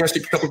 Let me ask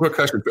you a couple quick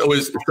questions.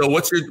 So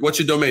what's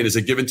your domain? Is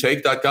it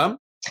giveandtake.com?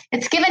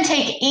 It's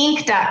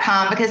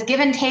giveandtakeinc.com because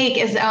Give and Take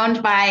is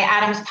owned by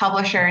Adam's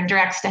publisher and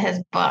directs to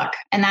his book.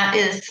 And that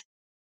is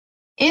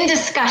in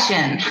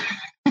discussion.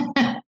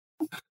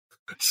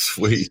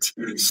 Sweet.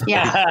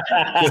 Yeah.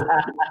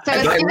 So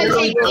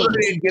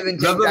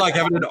it's nothing like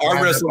having an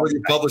arm wrestle with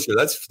your publisher.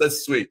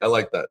 That's sweet. I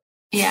like that.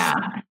 Yeah.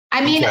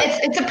 I mean,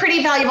 it's a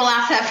pretty valuable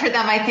asset for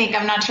them, I think.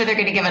 I'm not sure they're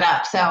going to give it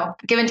up. So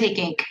Give and Take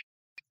Inc.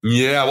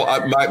 Yeah.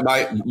 Well,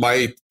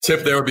 my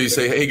tip there would be to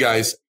say, hey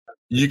guys,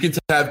 you can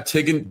have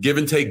Give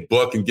and Take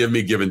book and give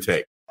me Give and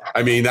Take.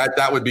 I mean,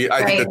 that would be,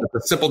 I think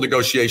that's a simple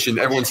negotiation.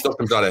 Everyone still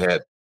comes out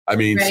ahead. I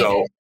mean, and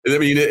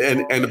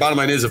the bottom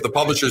line is if the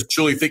publisher is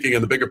truly thinking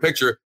in the bigger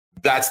picture,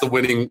 that's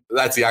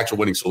the actual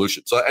winning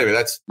solution. So anyway,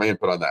 that's my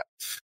input on that.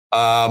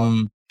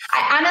 I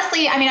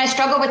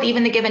struggle with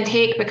even the Give and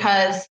Take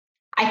because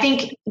I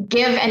think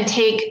give and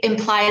take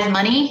implies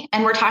money,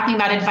 and we're talking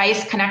about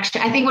advice,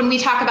 connection. I think when we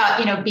talk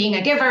about, being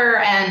a giver,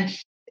 and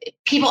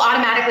people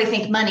automatically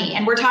think money,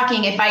 and we're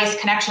talking advice,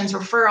 connections,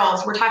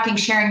 referrals. We're talking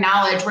sharing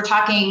knowledge. We're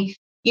talking,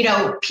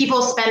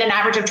 people spend an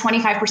average of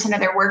 25% of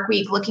their work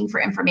week looking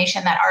for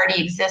information that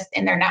already exists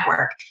in their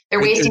network. They're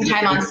wasting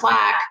time on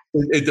Slack.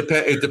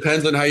 It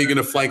depends on how you're going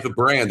to flank the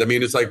brand. I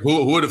mean, it's like,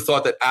 who would have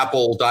thought that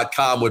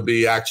Apple.com would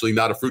be actually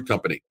not a fruit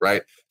company,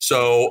 right?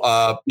 So,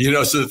 so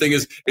the thing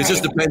is,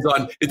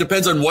 it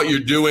depends on what you're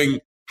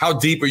doing. How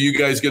deep are you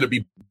guys going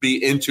to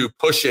be into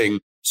pushing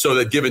so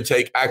that Give and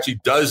Take actually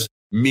does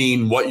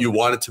mean what you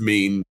want it to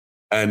mean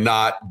and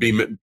not be,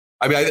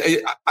 I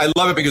mean, I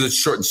love it because it's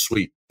short and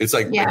sweet. It's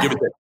like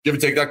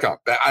giveandtake.com.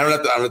 I don't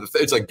have to,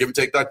 it's like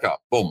giveandtake.com.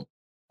 Boom.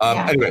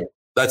 Anyway,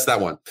 that's that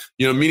one.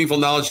 Meaningful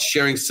knowledge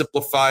sharing,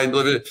 simplified.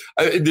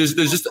 There's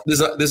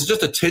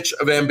just a titch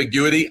of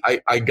ambiguity.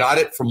 I got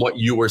it from what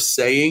you were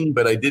saying,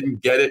 but I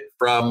didn't get it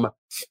from,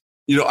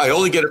 I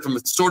only get it from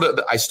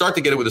I start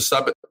to get it with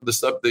the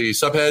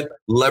subhead,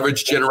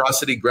 leverage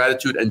generosity,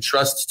 gratitude, and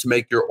trust to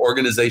make your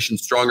organization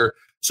stronger.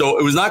 So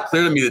it was not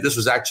clear to me that this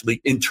was actually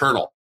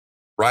internal.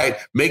 Right?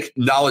 Make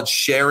knowledge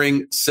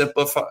sharing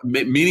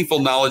meaningful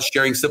knowledge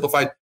sharing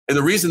simplified. And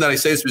the reason that I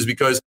say this is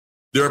because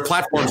there are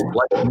platforms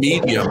like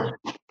Medium,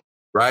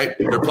 right?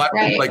 There are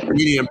platforms like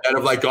Medium that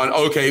have gone,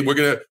 okay, we're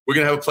gonna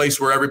have a place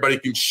where everybody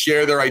can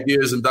share their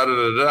ideas and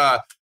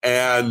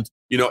and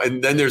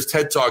and then there's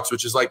TED Talks,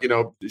 which is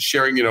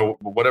sharing,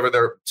 whatever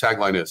their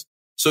tagline is.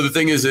 So the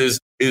thing is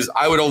is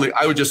I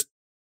would just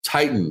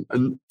tighten,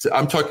 and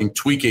I'm talking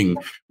tweaking,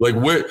 like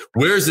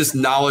where's this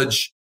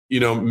knowledge?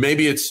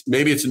 Maybe it's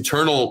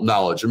internal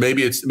knowledge, or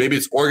maybe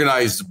it's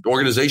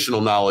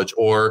organizational knowledge,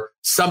 or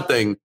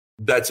something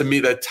that to me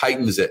that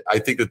tightens it. I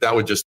think that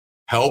would just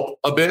help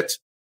a bit.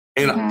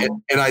 And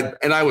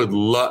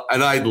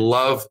I'd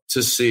love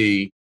to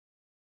see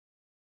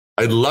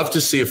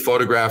a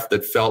photograph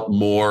that felt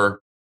more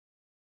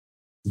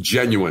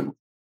genuine.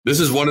 This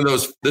is one of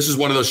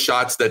those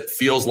shots that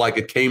feels like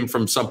it came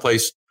from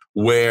someplace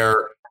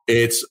where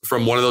it's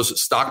from one of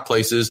those stock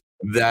places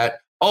that,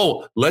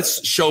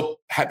 let's show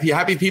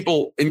happy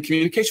people in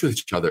communication with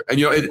each other. And,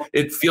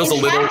 it feels a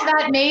little.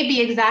 That may be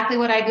exactly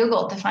what I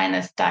Googled to find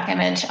this stock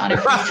image on a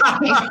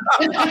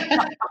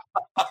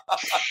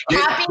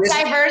happy,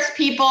 diverse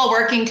people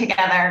working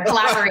together,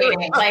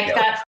 collaborating.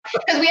 That's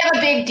because we have a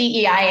big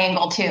DEI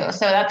angle too.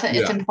 So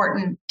it's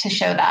important to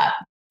show that.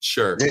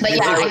 Sure. But I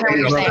hear what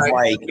you're saying.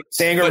 Like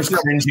Sangar's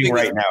cringing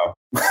right now.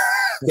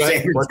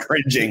 Sangar's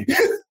cringing.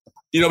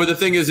 But the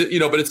thing is,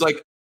 but it's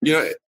like,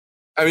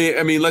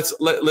 I mean, let's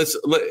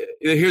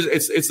here's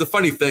it's the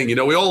funny thing,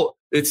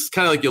 it's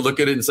kind of like you look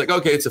at it and it's like,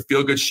 okay, it's a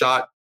feel good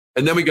shot.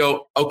 And then we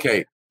go,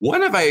 okay,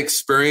 when have I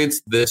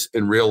experienced this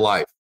in real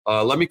life?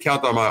 Let me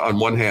count on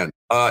one hand.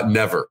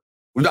 Never.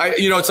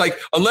 It's like,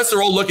 unless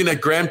they're all looking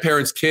at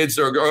grandparents, kids,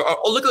 or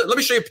let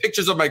me show you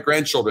pictures of my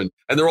grandchildren.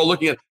 And they're all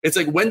looking at, it's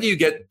like, when do you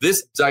get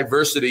this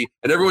diversity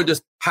and everyone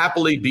just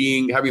happily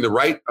having the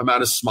right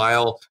amount of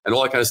smile and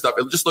all that kind of stuff?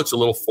 It just looks a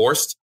little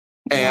forced.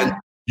 And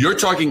you're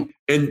talking,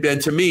 and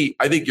to me,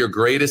 I think your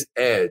greatest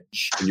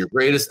edge and your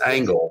greatest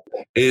angle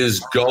is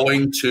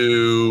going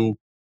to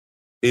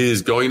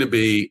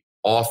be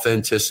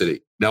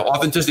authenticity. Now,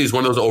 authenticity is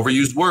one of those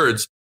overused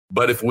words,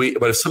 but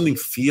if something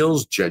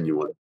feels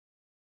genuine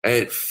and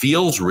it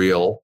feels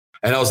real,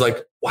 and I was like,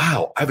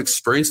 wow, I've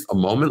experienced a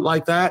moment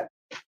like that.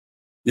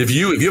 If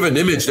you have an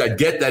image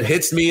that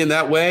hits me in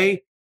that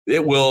way,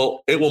 it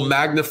will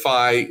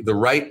magnify the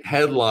right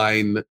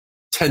headline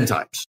 10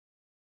 times.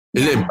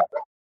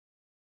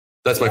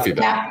 That's my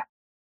feedback.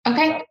 Yeah.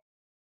 Okay.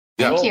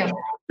 Thank you.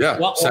 Yeah.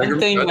 Well,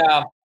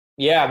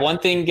 one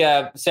thing,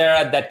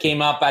 Sarah, that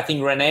came up, I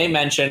think Renee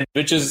mentioned,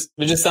 which is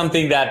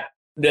something that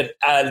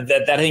I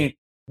think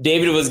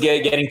David was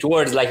getting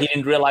towards. Like, he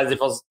didn't realize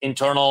it was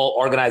internal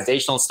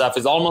organizational stuff.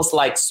 It's almost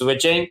like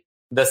switching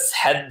the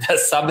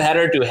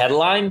subheader to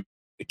headline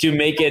to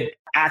make it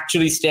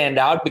actually stand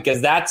out,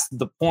 because that's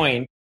the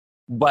point.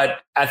 But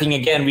I think,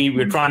 again,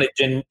 we're trying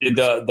to,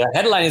 the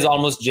headline is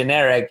almost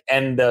generic,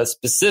 and the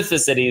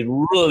specificity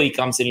really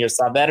comes in your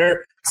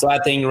subheader. So I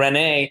think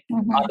Renee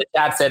on the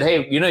chat said,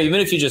 hey,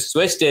 even if you just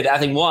switched it, I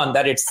think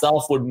that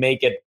itself would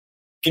make it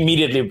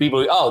immediately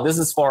people, this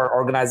is for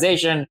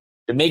organization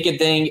to make a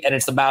thing, and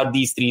it's about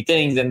these 3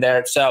 things in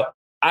there. So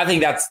I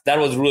think that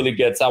was really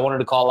good. So I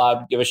wanted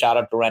to give a shout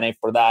out to Renee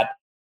for that.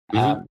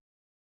 One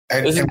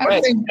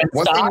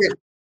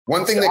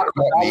thing that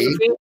caught me.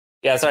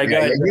 Yeah, sorry, go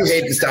ahead. You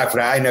hate the stock for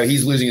that. I know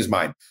he's losing his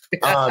mind.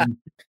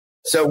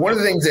 So one of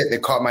the things that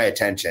caught my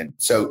attention,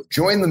 so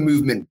join the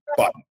movement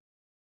button.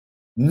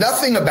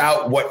 Nothing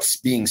about what's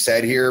being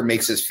said here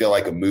makes us feel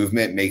like a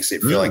movement, makes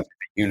it feel like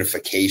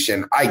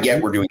unification. I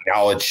get we're doing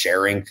knowledge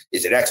sharing.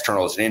 Is it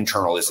external? Is it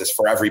internal? Is this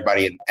for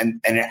everybody? And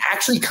it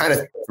actually kind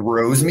of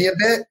throws me a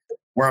bit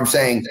where I'm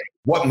saying,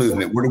 what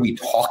movement? What are we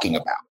talking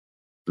about?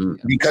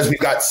 Because we've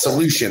got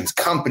solutions,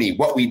 company,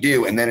 what we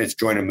do, and then it's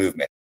join a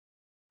movement.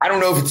 I don't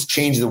know if it's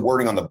changed the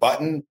wording on the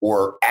button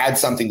or add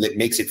something that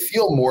makes it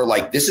feel more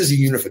like this is a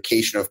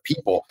unification of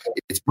people.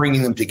 It's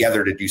bringing them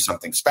together to do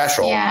something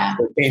special. Yeah.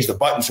 Or change the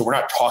button so we're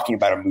not talking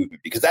about a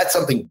movement, because that's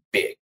something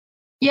big.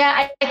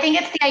 Yeah, I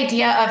think it's the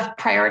idea of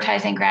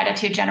prioritizing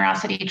gratitude,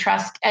 generosity,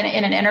 trust, and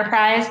in an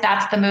enterprise.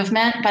 That's the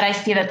movement, but I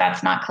see that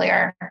that's not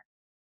clear.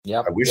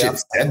 Yeah, I wish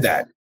it said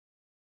that.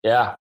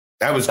 Yeah.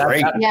 That was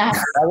great. Yeah,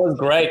 that was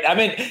great. I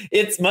mean,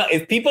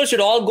 if people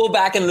should all go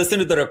back and listen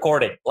to the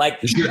recording.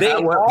 Like, they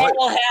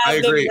all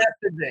have the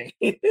messaging.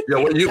 Yeah,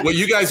 what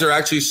you guys are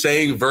actually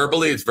saying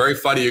verbally, it's very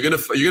funny. You're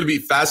gonna be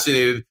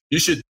fascinated. You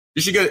should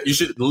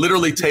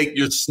literally take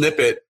your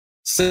snippet,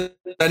 send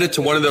it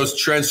to one of those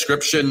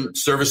transcription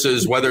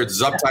services, whether it's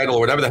Subtitle or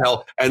whatever the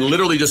hell, and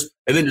literally just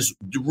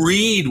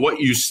read what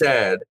you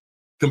said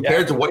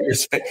compared to what you're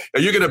saying.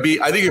 And you're gonna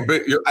be. I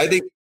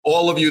think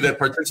all of you that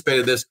participated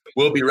in this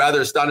will be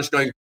rather astonished,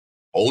 going,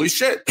 holy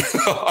shit,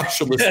 I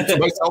should listen to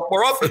myself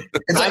more often.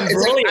 I'm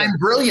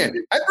brilliant.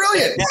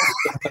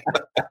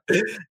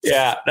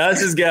 Yeah,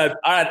 this is good.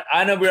 All right,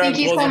 I know we're on closing. Thank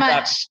you so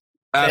much.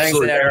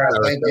 Absolutely. Thanks, Sarah.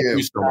 Thank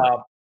you so much.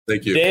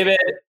 Thank you. David,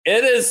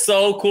 it is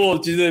so cool.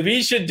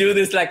 We should do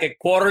this like a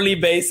quarterly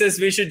basis.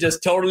 We should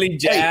just totally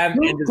jam.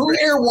 Hey, who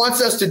here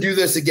wants us to do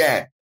this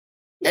again?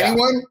 Yeah.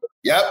 Anyone?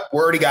 Yep, we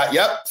already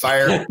got,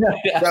 fire.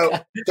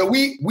 So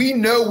we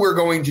know we're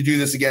going to do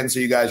this again, so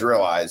you guys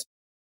realize.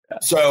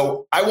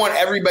 So I want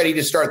everybody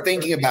to start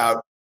thinking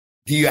about,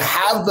 do you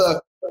have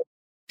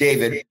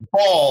David,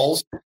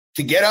 balls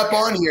to get up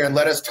on here and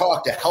let us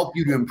talk to help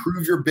you to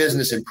improve your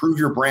business, improve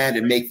your brand,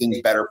 and make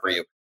things better for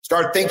you?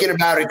 Start thinking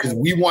about it, because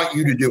we want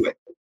you to do it.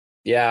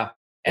 Yeah.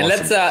 And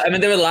Awesome. let's,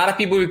 there were a lot of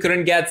people we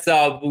couldn't get.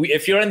 So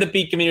if you're in the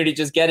Peak community,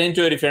 just get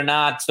into it. If you're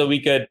not, so we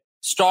could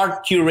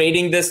start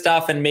curating this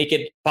stuff and make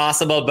it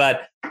possible.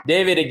 But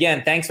David,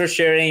 again, thanks for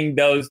sharing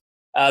those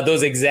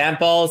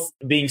examples,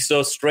 being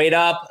so straight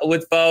up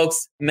with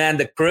folks. Man,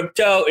 the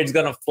crypto, it's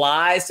going to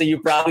fly. So you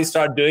probably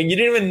start doing, you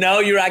didn't even know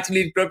you're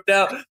actually in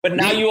crypto, but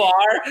now you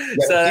are. Yeah,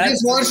 so you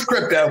just launched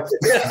crypto.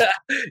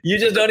 You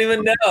just don't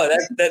even know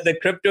that the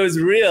crypto is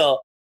real.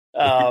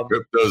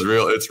 Crypto's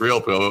real. It's real,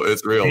 Bill.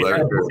 It's real.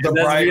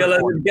 That's real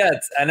as it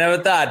gets. I never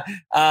thought.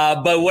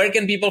 But where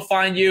can people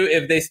find you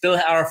if they still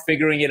are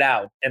figuring it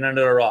out and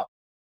under a rock?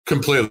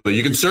 Completely.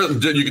 You can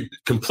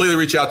completely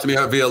reach out to me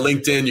via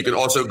LinkedIn. You can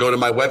also go to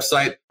my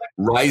website,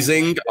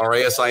 Rising,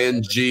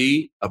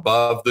 RASING,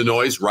 Above the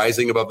Noise,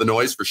 Rising Above the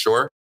Noise for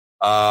sure.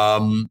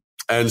 And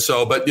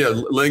so, but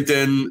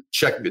LinkedIn,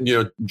 check,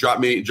 drop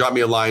me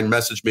a line,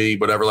 message me,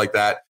 whatever like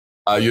that.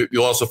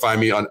 You'll also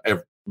find me on,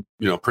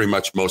 pretty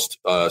much most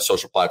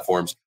social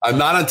platforms. I'm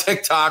not on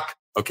TikTok.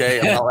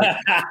 Okay. I'm not like,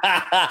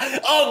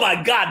 oh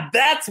my God,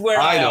 that's where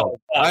I know.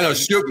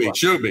 Shoot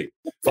me.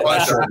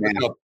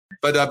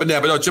 But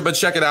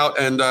check it out.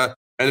 And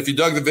if you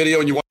dug the video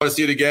and you want to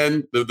see it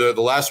again, the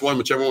last one,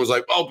 which everyone was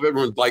like, oh,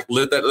 everyone like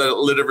lit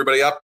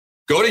everybody up.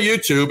 Go to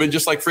YouTube and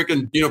just like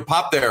freaking,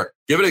 pop there.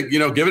 Give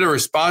it a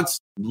response.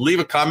 Leave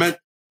a comment.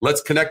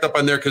 Let's connect up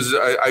on there because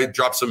I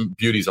dropped some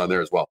beauties on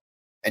there as well.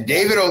 And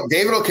David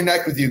will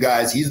connect with you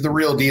guys. He's the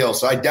real deal.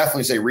 So I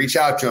definitely say reach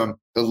out to him.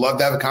 He'll love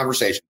to have a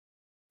conversation.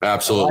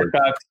 Absolutely.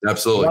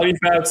 Absolutely. Love you,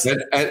 folks.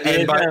 And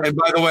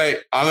by the way,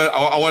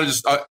 I want to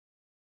just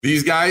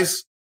these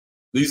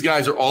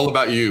guys are all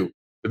about you.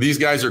 These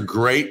guys are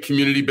great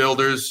community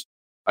builders.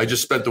 I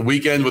just spent the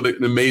weekend with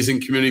an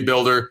amazing community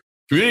builder.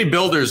 Community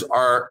builders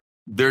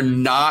they're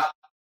not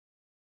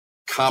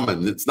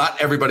common. It's not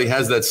everybody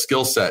has that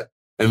skill set.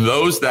 And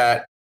those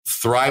that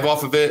thrive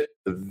off of it,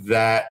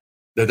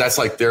 that's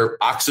like their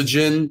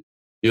oxygen.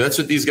 That's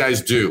what these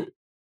guys do.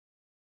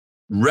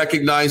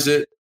 Recognize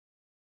it,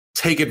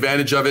 take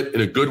advantage of it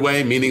in a good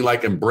way, meaning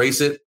like embrace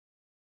it,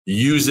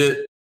 use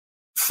it,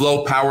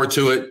 flow power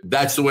to it.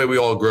 That's the way we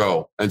all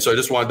grow. And so I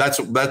just want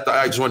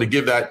to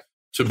give that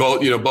to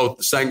both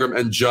Sangram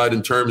and Judd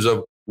in terms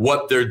of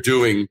what they're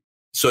doing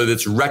so that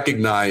it's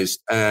recognized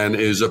and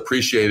is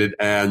appreciated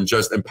and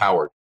just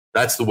empowered.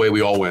 That's the way we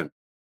all win.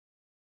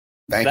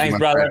 Thanks,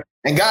 brother. Friend.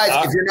 And guys,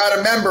 if you're not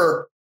a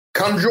member,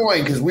 come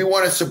join because we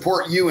want to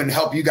support you and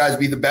help you guys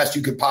be the best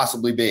you could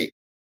possibly be.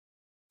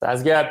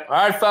 Sounds good. All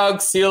right,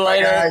 folks. See you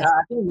later.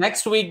 I think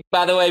next week,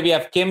 by the way, we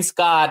have Kim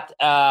Scott,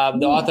 the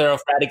author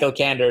of Radical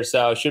Candor.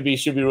 So should be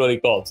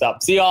really cool. So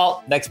see you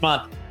all next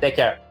month. Take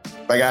care.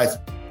 Bye, guys.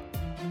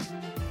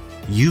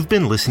 You've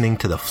been listening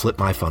to the Flip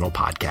My Funnel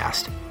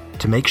podcast.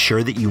 To make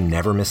sure that you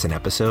never miss an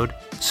episode,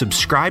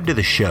 subscribe to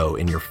the show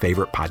in your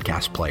favorite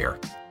podcast player.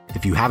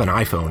 If you have an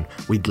iPhone,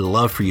 we'd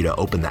love for you to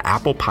open the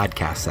Apple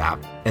Podcasts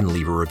app and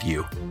leave a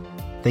review.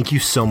 Thank you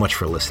so much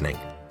for listening.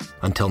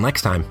 Until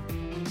next time.